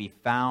Jews to be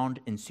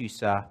found in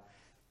Susa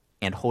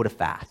and hold a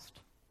fast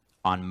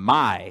on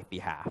my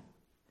behalf.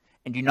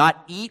 And do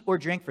not eat or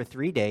drink for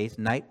 3 days,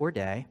 night or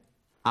day.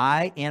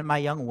 I and my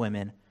young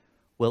women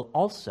will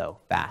also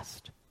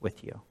fast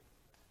with you,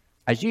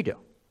 as you do.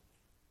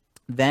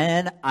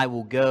 Then I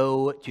will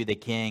go to the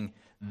king,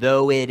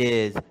 though it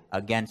is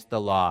against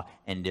the law.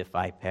 And if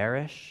I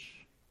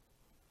perish,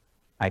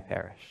 I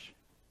perish."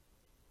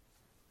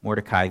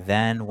 Mordecai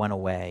then went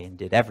away and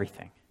did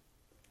everything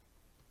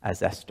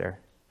as Esther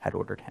had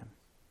ordered him.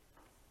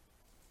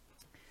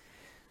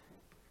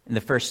 In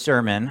the first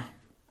sermon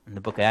in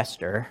the book of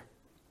Esther,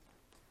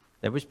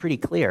 that was pretty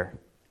clear.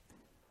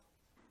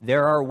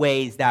 There are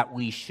ways that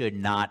we should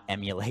not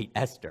emulate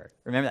Esther.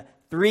 Remember that?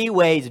 3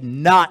 ways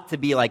not to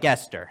be like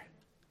Esther.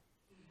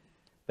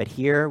 But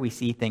here we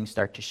see things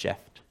start to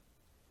shift.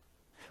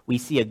 We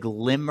see a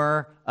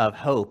glimmer of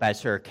hope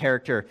as her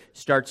character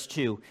starts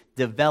to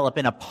develop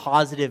in a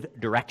positive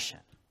direction.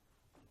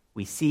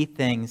 we see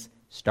things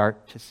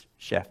start to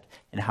shift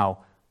and how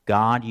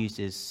God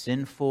uses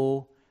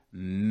sinful,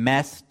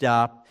 messed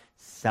up,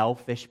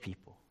 selfish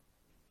people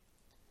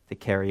to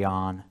carry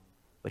on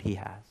what he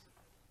has.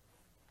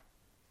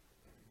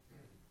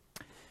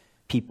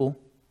 People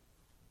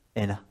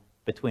in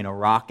between a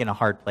rock and a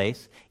hard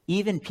place.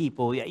 Even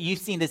people, you've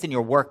seen this in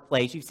your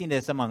workplace, you've seen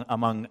this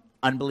among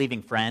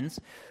unbelieving friends,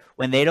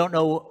 when they don't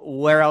know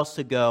where else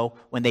to go,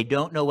 when they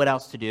don't know what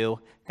else to do,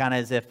 kind of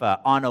as if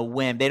on a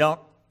whim, they don't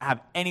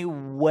have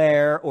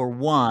anywhere or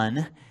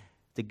one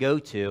to go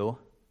to.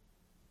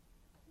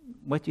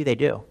 What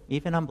do?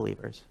 Even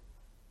unbelievers.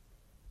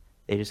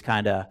 They just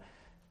kind of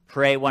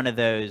pray one of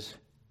those,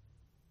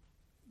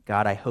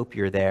 God, I hope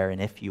you're there,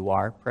 and if you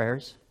are,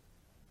 prayers.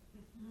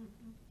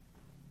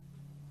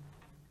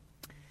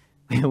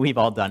 We've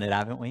all done it,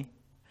 haven't we?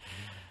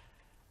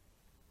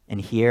 And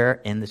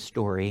here in the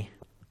story,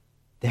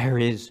 there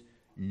is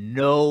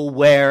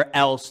nowhere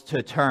else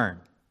to turn.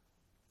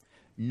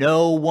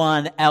 No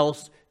one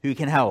else who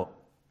can help.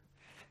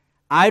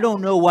 I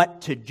don't know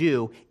what to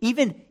do.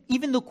 Even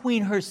the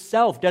queen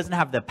herself doesn't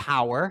have the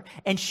power,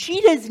 and she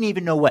doesn't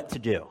even know what to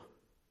do.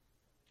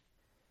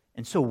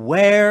 And so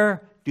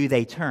where do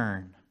they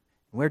turn?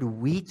 Where do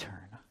we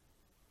turn?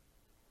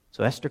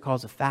 So Esther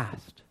calls a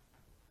fast.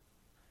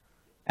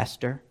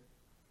 Esther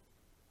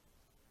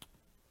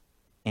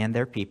and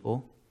their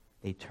people,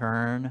 they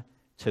turn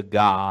to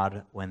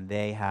God when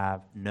they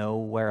have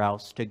nowhere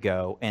else to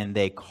go, and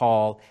they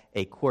call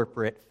a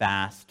corporate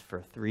fast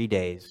for 3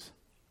 days.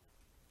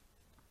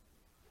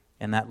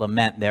 And that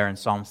lament there in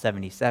Psalm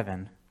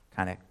 77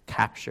 kind of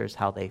captures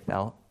how they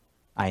felt,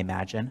 I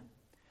imagine.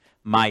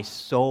 My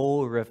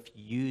soul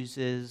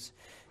refuses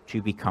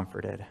to be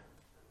comforted.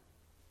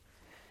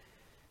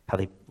 How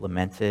they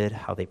lamented,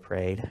 how they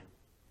prayed.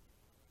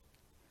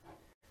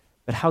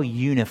 But how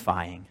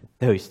unifying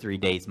those 3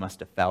 days must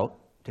have felt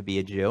to be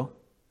a Jew.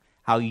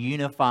 How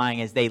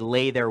unifying as they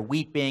lay there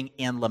weeping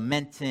and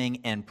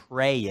lamenting and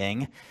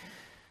praying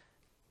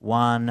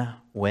one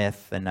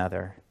with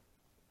another.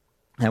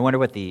 And I wonder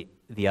what the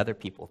other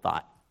people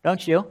thought,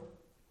 don't you?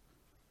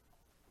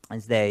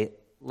 As they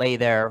lay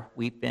there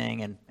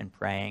weeping and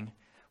praying,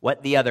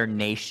 what the other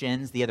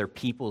nations, the other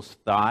peoples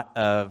thought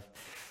of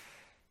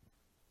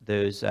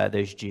those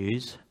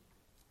Jews.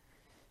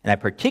 And I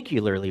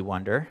particularly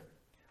wonder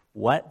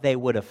what they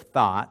would have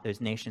thought,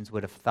 those nations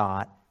would have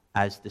thought,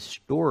 as the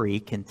story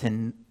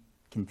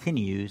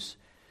continues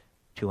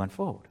to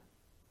unfold.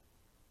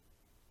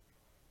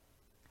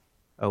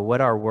 Oh, what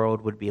our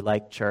world would be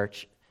like,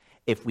 church,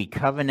 if we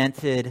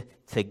covenanted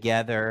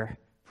together,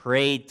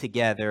 prayed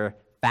together,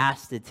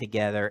 fasted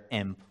together,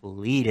 and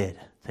pleaded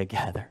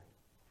together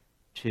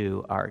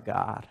to our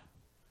God.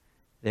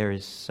 There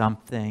is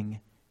something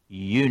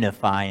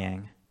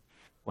unifying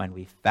when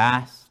we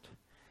fast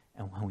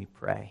and when we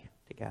pray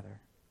together.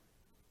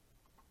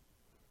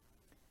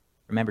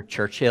 Remember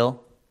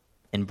Churchill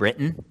in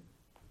Britain?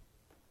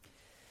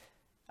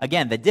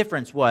 Again, the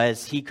difference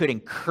was he could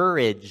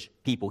encourage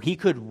people. He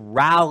could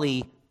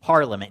rally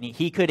Parliament.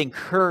 He could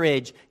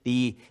encourage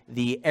the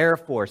Air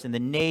Force and the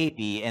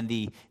Navy and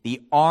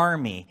the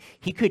Army.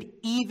 He could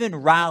even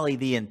rally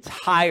the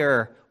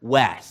entire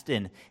West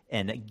and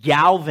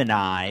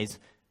galvanize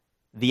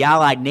the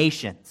Allied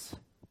nations.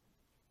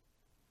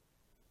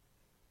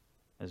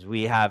 As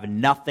we have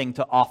nothing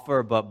to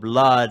offer but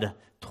blood,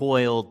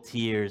 toil,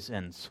 tears,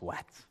 and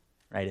sweat.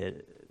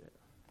 Right?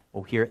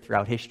 We'll hear it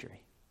throughout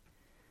history.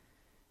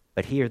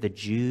 But here the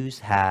Jews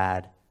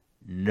had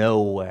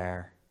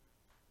nowhere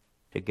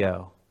to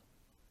go.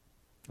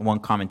 One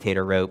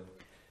commentator wrote,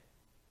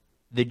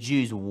 the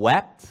Jews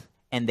wept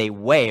and they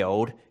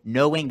wailed,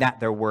 knowing that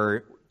their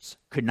words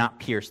could not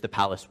pierce the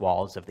palace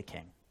walls of the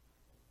king,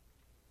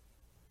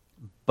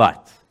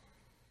 but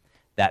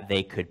that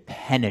they could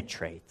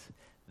penetrate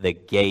the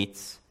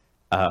gates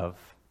of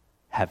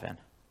heaven.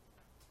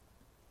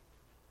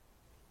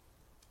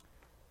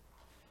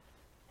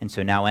 And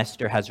so now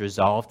Esther has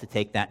resolved to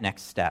take that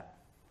next step.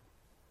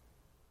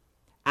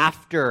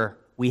 After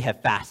we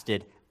have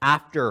fasted,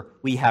 after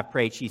we have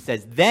prayed, she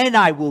says, then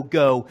I will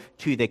go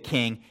to the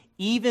king,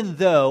 even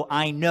though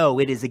I know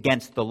it is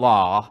against the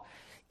law,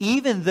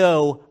 even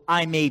though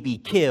I may be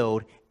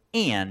killed,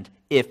 and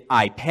if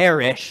I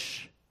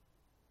perish,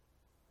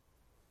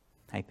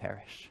 I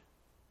perish.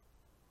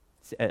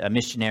 A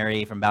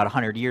missionary from about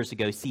 100 years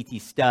ago, C.T.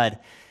 Studd,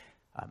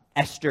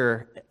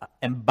 Esther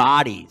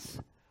embodies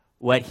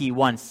what he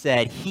once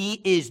said. He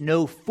is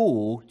no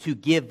fool to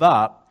give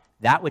up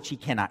that which he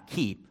cannot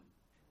keep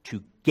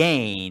to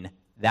gain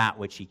that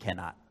which he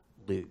cannot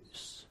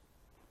lose.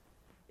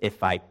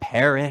 If I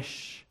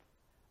perish,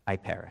 I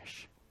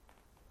perish.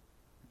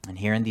 And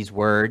here in these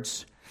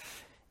words,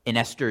 in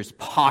Esther's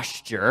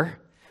posture,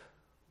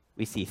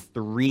 we see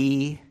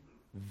three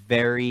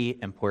very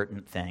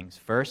important things.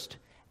 First,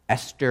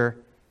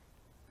 Esther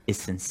is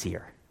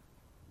sincere.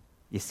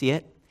 You see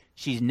it?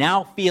 She's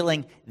now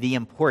feeling the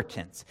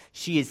importance.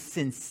 She is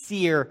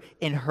sincere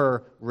in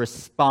her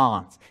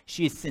response.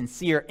 She is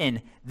sincere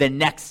in the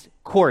next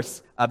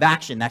course of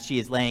action that she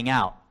is laying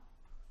out.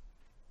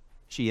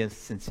 she is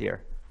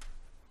sincere.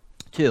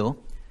 2,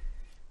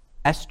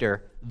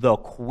 Esther, the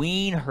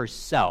queen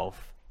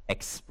herself,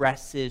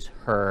 expresses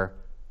her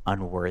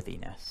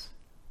unworthiness.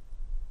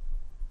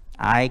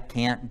 I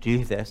can't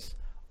do this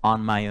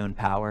on my own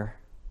power.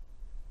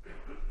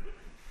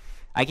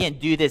 I can't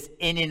do this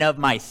in and of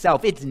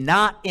myself. It's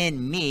not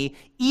in me,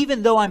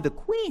 even though I'm the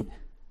queen.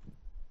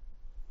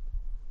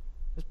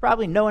 There's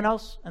probably no one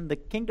else in the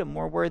kingdom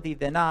more worthy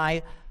than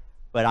I,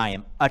 but I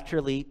am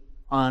utterly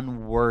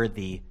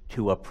unworthy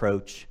to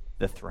approach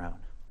the throne.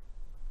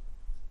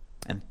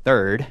 And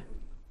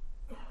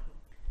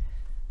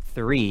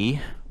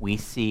 3, we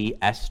see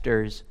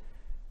Esther's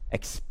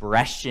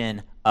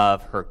expression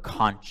of her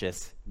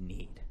conscious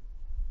need.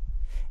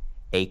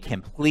 A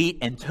complete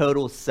and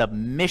total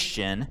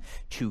submission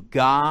to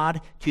God,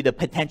 to the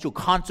potential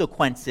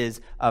consequences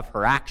of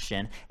her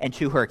action, and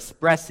to her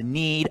express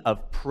need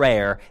of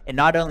prayer, and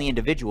not only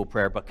individual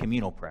prayer, but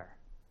communal prayer.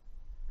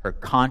 Her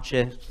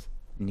conscious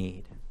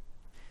need.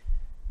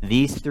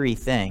 These 3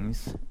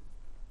 things,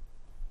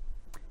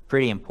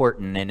 pretty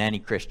important in any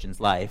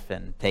Christian's life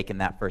and taking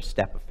that first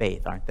step of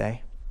faith, aren't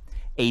they?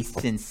 A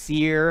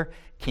sincere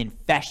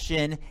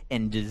confession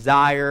and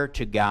desire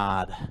to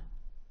God.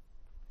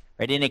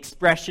 Right? An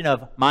expression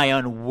of my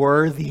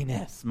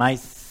unworthiness, my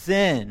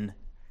sin,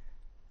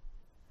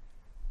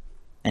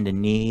 and a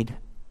need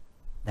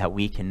that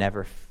we can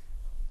never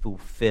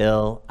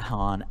fulfill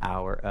on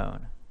our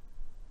own.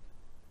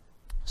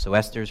 So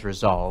Esther's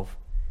resolve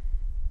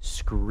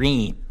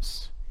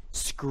screams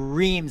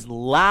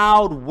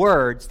loud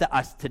words to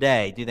us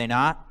today, do they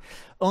not?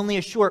 Only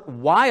a short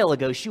while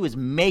ago, she was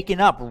making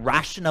up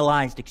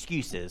rationalized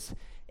excuses,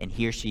 and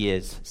here she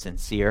is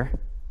sincere,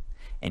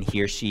 and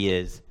here she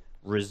is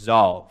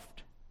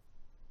resolved.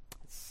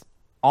 It's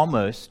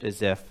almost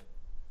as if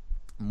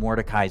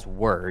Mordecai's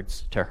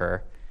words to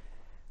her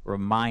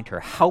remind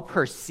her, help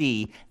her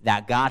see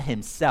that God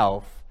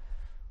himself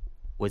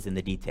was in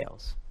the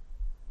details.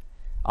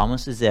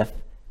 Almost as if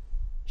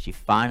she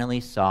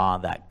finally saw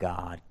that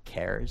God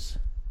cares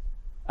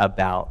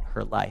about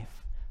her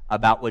life,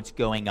 about what's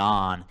going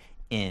on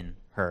in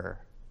her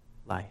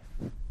life.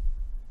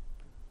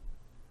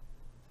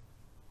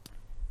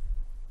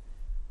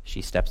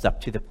 She steps up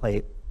to the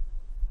plate,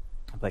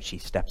 but she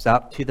steps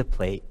up to the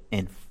plate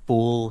in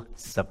full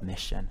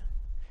submission.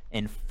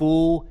 In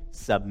full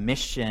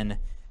submission,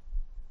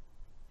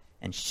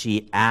 and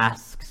she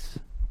asks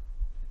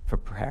for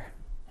prayer.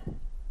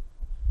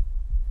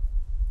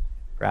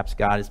 Perhaps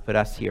God has put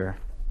us here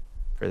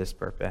for this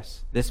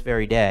purpose, this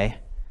very day,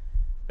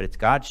 but it's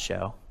God's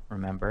show,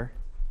 remember.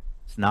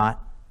 It's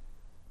not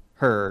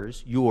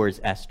hers, yours,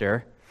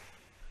 Esther.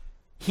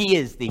 He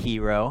is the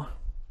hero.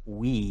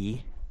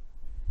 We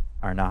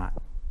are not.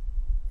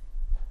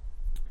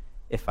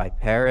 If I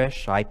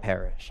perish, I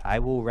perish. I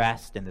will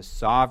rest in the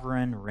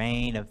sovereign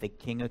reign of the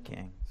King of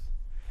Kings.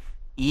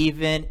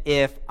 Even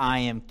if I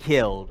am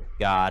killed,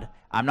 God,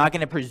 I'm not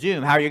going to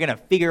presume how you're going to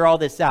figure all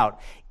this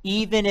out.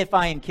 Even if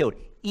I am killed,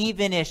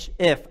 even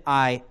if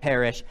I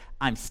perish,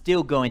 I'm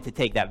still going to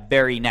take that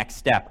very next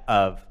step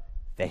of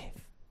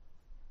faith.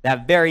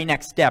 That very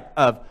next step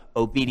of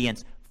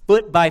obedience,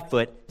 foot by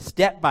foot,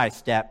 step by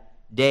step,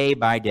 day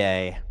by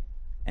day.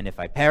 And if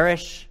I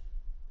perish,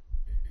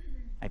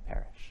 I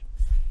perish.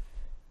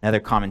 Another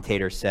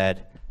commentator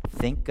said,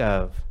 think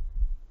of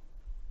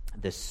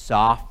the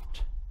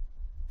soft,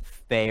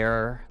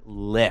 fair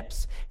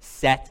lips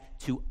set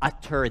to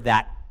utter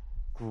that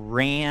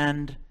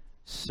grand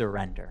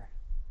surrender.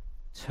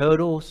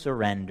 Total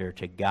surrender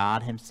to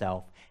God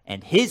himself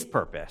and his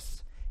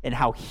purpose and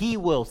how he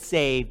will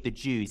save the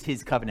Jews,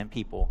 his covenant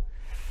people,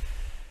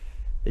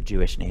 the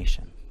Jewish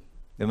nation.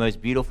 The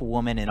most beautiful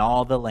woman in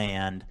all the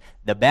land,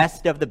 the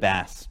best of the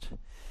best,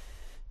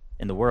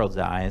 in the world's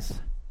eyes,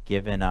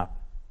 given up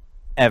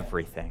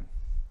everything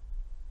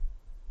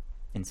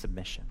in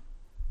submission.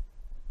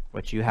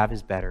 What you have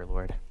is better,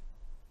 Lord.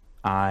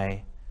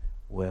 I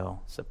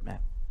will submit.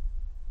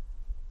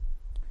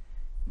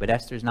 But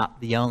Esther's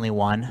not the only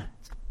one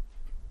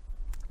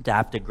to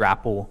have to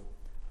grapple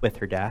with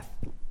her death.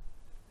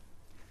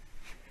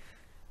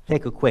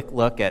 Take a quick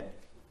look at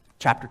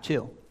chapter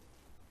 2,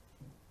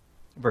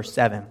 verse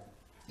 7.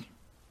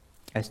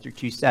 Esther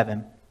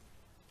 2:7.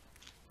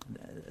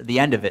 The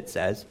end of it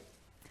says,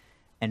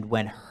 and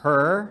when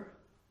her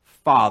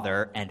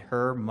father and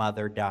her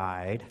mother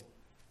died,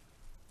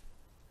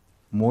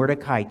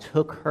 Mordecai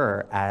took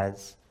her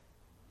as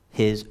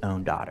his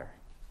own daughter.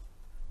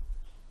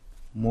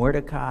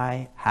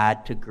 Mordecai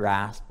had to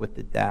grasp with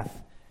the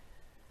death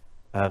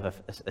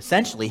of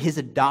essentially his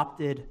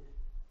adopted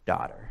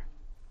daughter,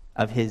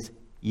 of his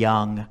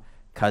young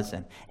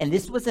cousin. And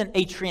this wasn't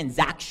a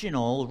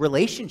transactional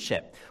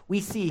relationship.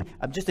 We see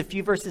just a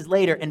few verses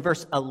later in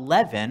verse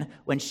 11,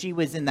 when she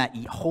was in that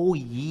whole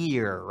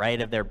year, right,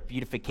 of their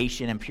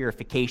beautification and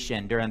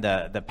purification during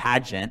the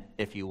pageant,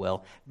 if you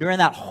will. During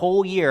that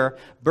whole year,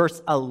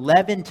 verse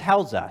 11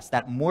 tells us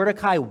that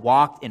Mordecai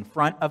walked in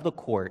front of the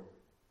court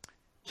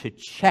to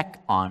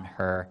check on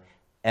her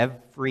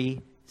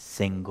every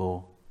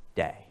single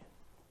day.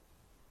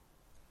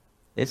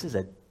 This is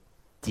a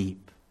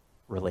deep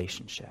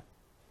relationship.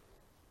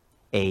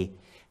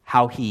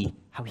 How he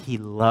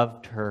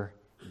loved her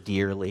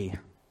dearly.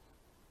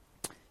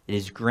 It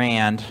is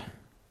grand,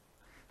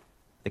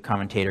 the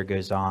commentator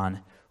goes on,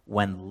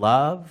 when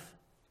love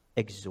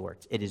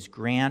exhorts. It is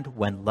grand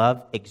when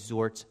love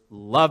exhorts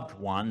loved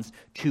ones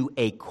to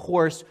a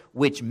course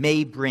which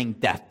may bring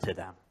death to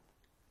them,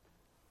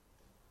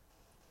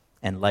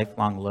 and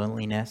lifelong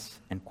loneliness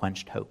and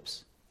quenched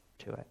hopes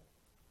to it.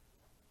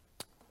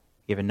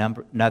 Give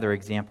another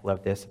example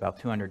of this. About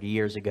 200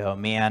 years ago,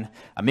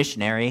 a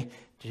missionary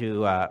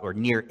to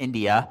near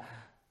India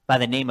by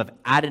the name of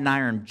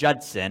Adoniram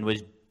Judson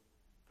was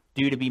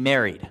due to be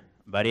married,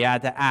 but he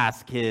had to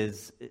ask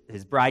his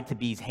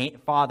bride-to-be's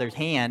father's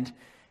hand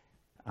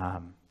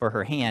for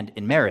her hand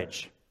in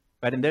marriage.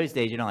 But in those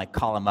days, you don't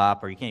call him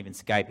up, or you can't even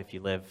Skype if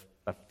you live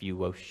a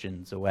few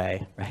oceans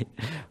away, right?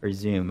 Or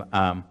Zoom.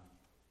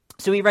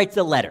 So he writes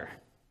a letter.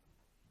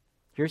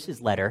 Here's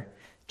his letter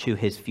to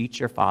his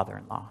future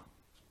father-in-law.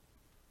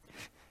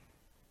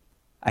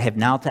 I have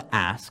now to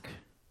ask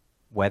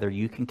whether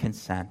you can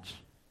consent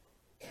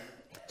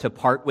to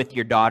part with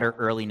your daughter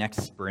early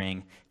next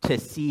spring, to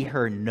see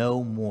her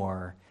no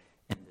more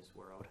in this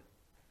world.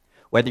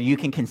 Whether you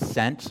can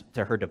consent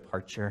to her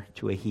departure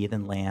to a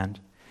heathen land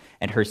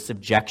and her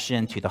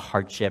subjection to the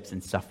hardships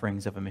and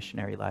sufferings of a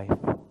missionary life.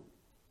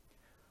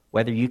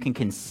 Whether you can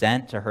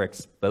consent to her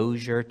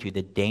exposure to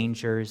the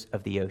dangers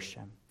of the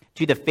ocean,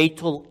 to the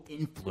fatal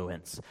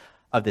influence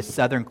of the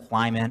southern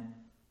climate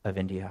of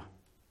India,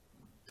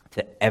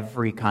 to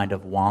every kind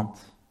of want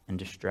and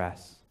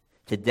distress,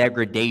 to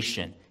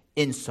degradation,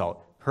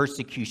 insult,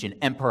 persecution,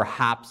 and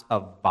perhaps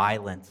a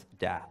violent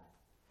death.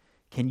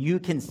 Can you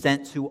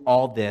consent to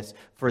all this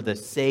for the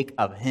sake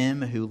of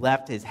him who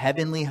left his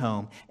heavenly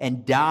home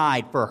and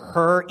died for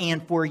her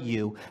and for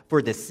you,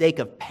 for the sake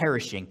of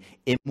perishing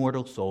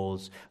immortal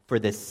souls, for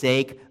the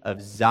sake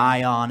of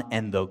Zion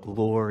and the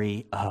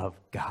glory of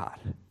God?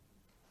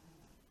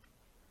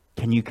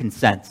 Can you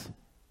consent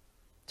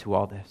to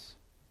all this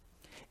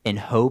in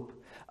hope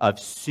of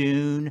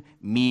soon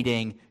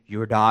meeting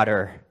your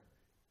daughter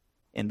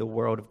in the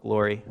world of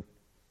glory,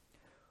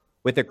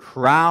 with a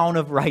crown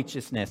of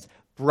righteousness,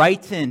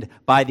 brightened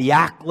by the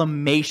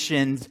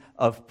acclamations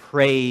of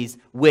praise,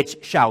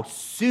 which shall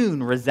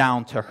soon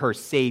resound to her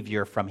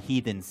Savior from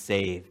heathens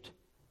saved,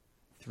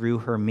 through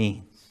her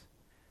means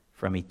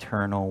from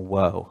eternal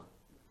woe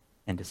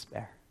and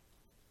despair?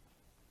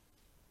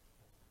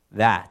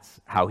 That's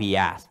how he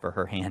asked for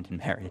her hand in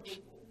marriage.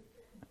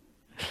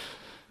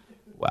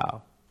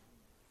 Wow.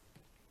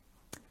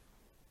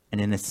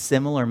 And in a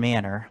similar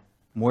manner,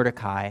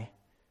 Mordecai,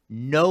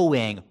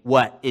 knowing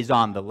what is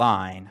on the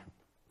line,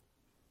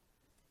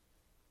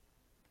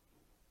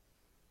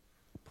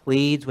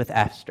 pleads with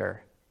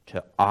Esther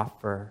to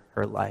offer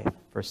her life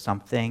for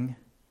something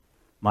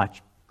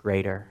much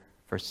greater,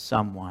 for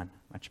someone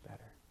much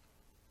better.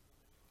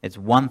 It's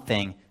one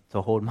thing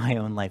to hold my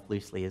own life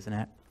loosely, isn't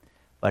it?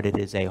 But it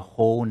is a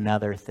whole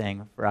nother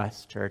thing for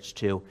us, church,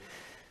 to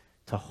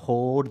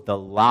hold the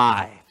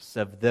lives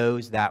of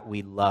those that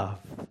we love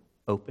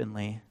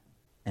openly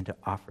and to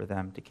offer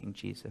them to King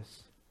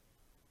Jesus.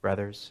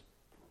 Brothers,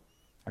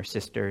 our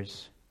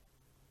sisters,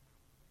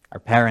 our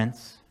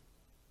parents,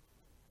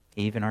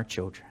 even our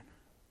children.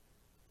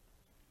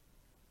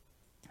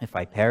 If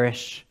I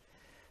perish,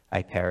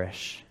 I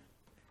perish.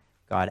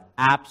 God,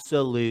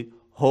 absolute,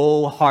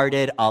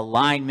 wholehearted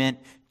alignment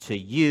to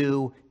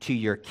you, to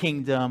your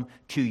kingdom,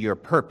 to your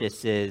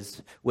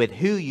purposes, with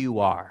who you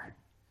are.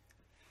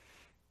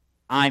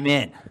 I'm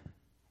in.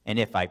 And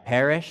if I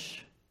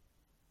perish,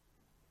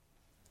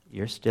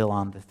 you're still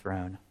on the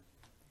throne.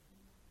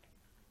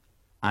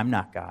 I'm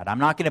not God. I'm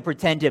not going to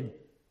pretend to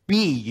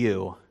be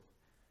you,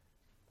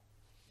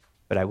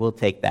 but I will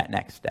take that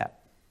next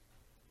step.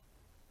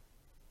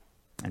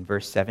 In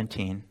verse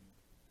 17,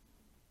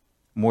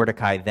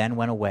 Mordecai then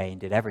went away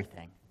and did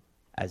everything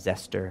as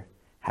Esther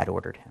had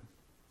ordered him.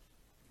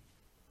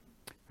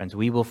 Friends,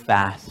 we will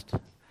fast.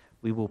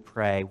 We will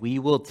pray. We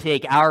will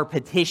take our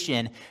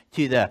petition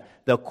to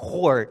the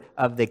court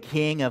of the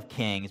King of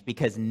Kings,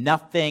 because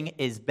nothing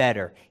is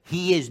better.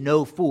 He is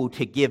no fool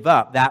to give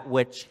up that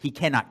which he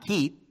cannot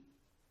keep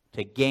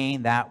to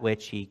gain that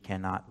which he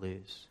cannot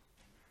lose.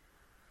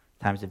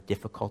 Times of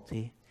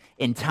difficulty,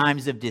 in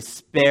times of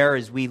despair,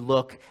 as we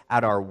look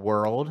at our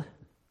world,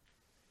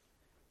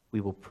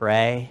 we will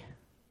pray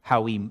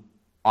how we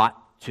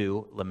ought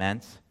to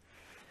lament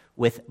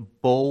with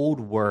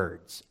bold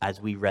words, as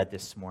we read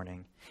this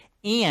morning,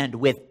 and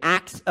with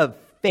acts of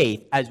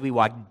faith as we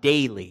walk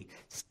daily,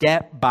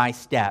 step by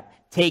step,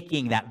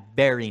 taking that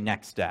very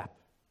next step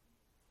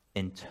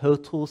in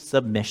total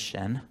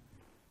submission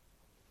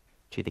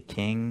to the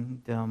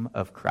kingdom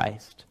of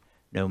Christ,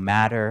 no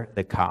matter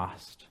the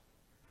cost.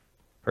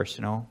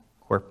 Personal,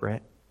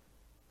 corporate,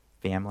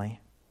 family.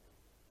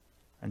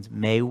 Friends,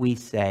 may we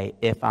say,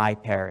 if I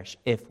perish,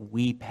 if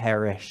we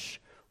perish,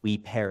 we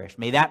perish.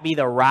 May that be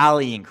the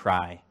rallying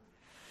cry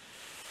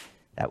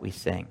that we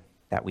sing,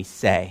 that we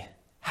say,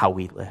 how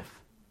we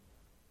live.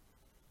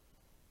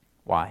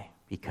 Why?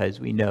 because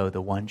we know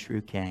the one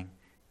true King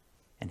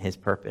and his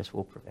purpose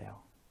will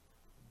prevail.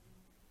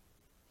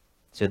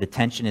 So the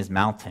tension is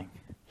mounting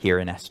here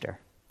in Esther.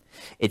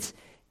 It's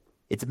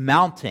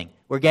mounting.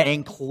 We're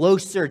getting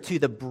closer to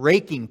the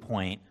breaking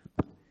point.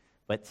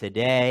 But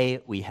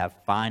today we have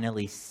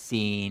finally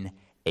seen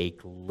a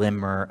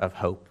glimmer of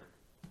hope.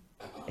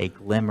 A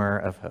glimmer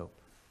of hope.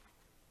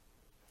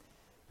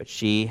 But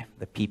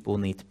the people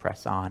need to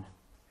press on.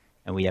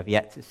 And we have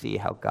yet to see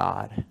how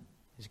God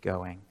is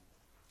going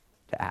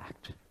to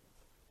act.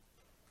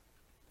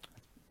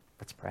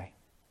 Let's pray.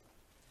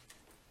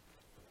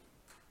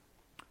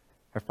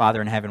 Our Father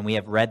in heaven, we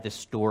have read the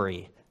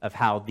story of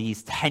how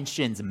these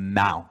tensions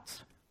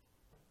mount.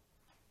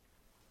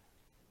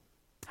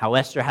 How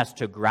Esther has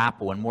to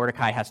grapple and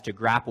Mordecai has to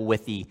grapple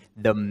with the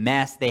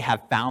mess they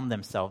have found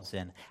themselves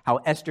in. How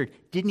Esther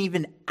didn't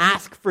even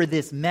ask for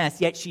this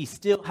mess, yet she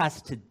still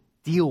has to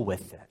deal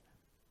with it.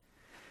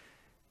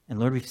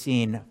 And Lord, we've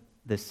seen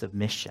the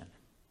submission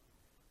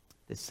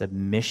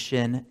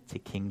to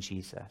King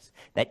Jesus.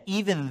 That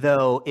even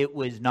though it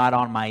was not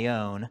on my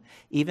own,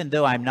 even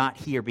though I'm not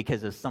here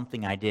because of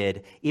something I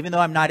did, even though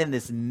I'm not in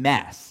this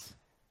mess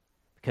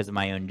because of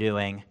my own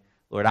doing,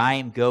 Lord, I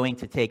am going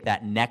to take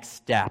that next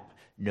step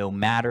no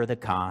matter the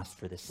cost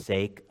for the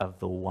sake of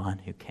the one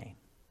who came.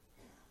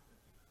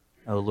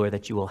 Oh, Lord,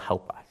 that you will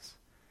help us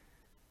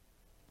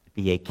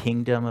be a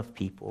kingdom of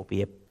people,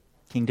 be a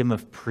kingdom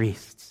of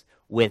priests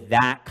with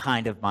that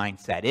kind of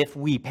mindset. If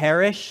we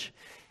perish,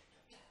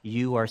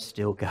 you are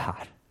still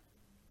God.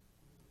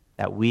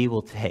 That we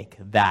will take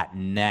that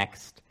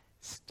next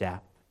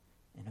step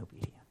in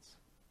obedience.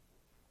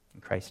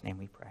 In Christ's name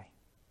we pray.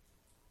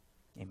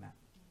 Amen.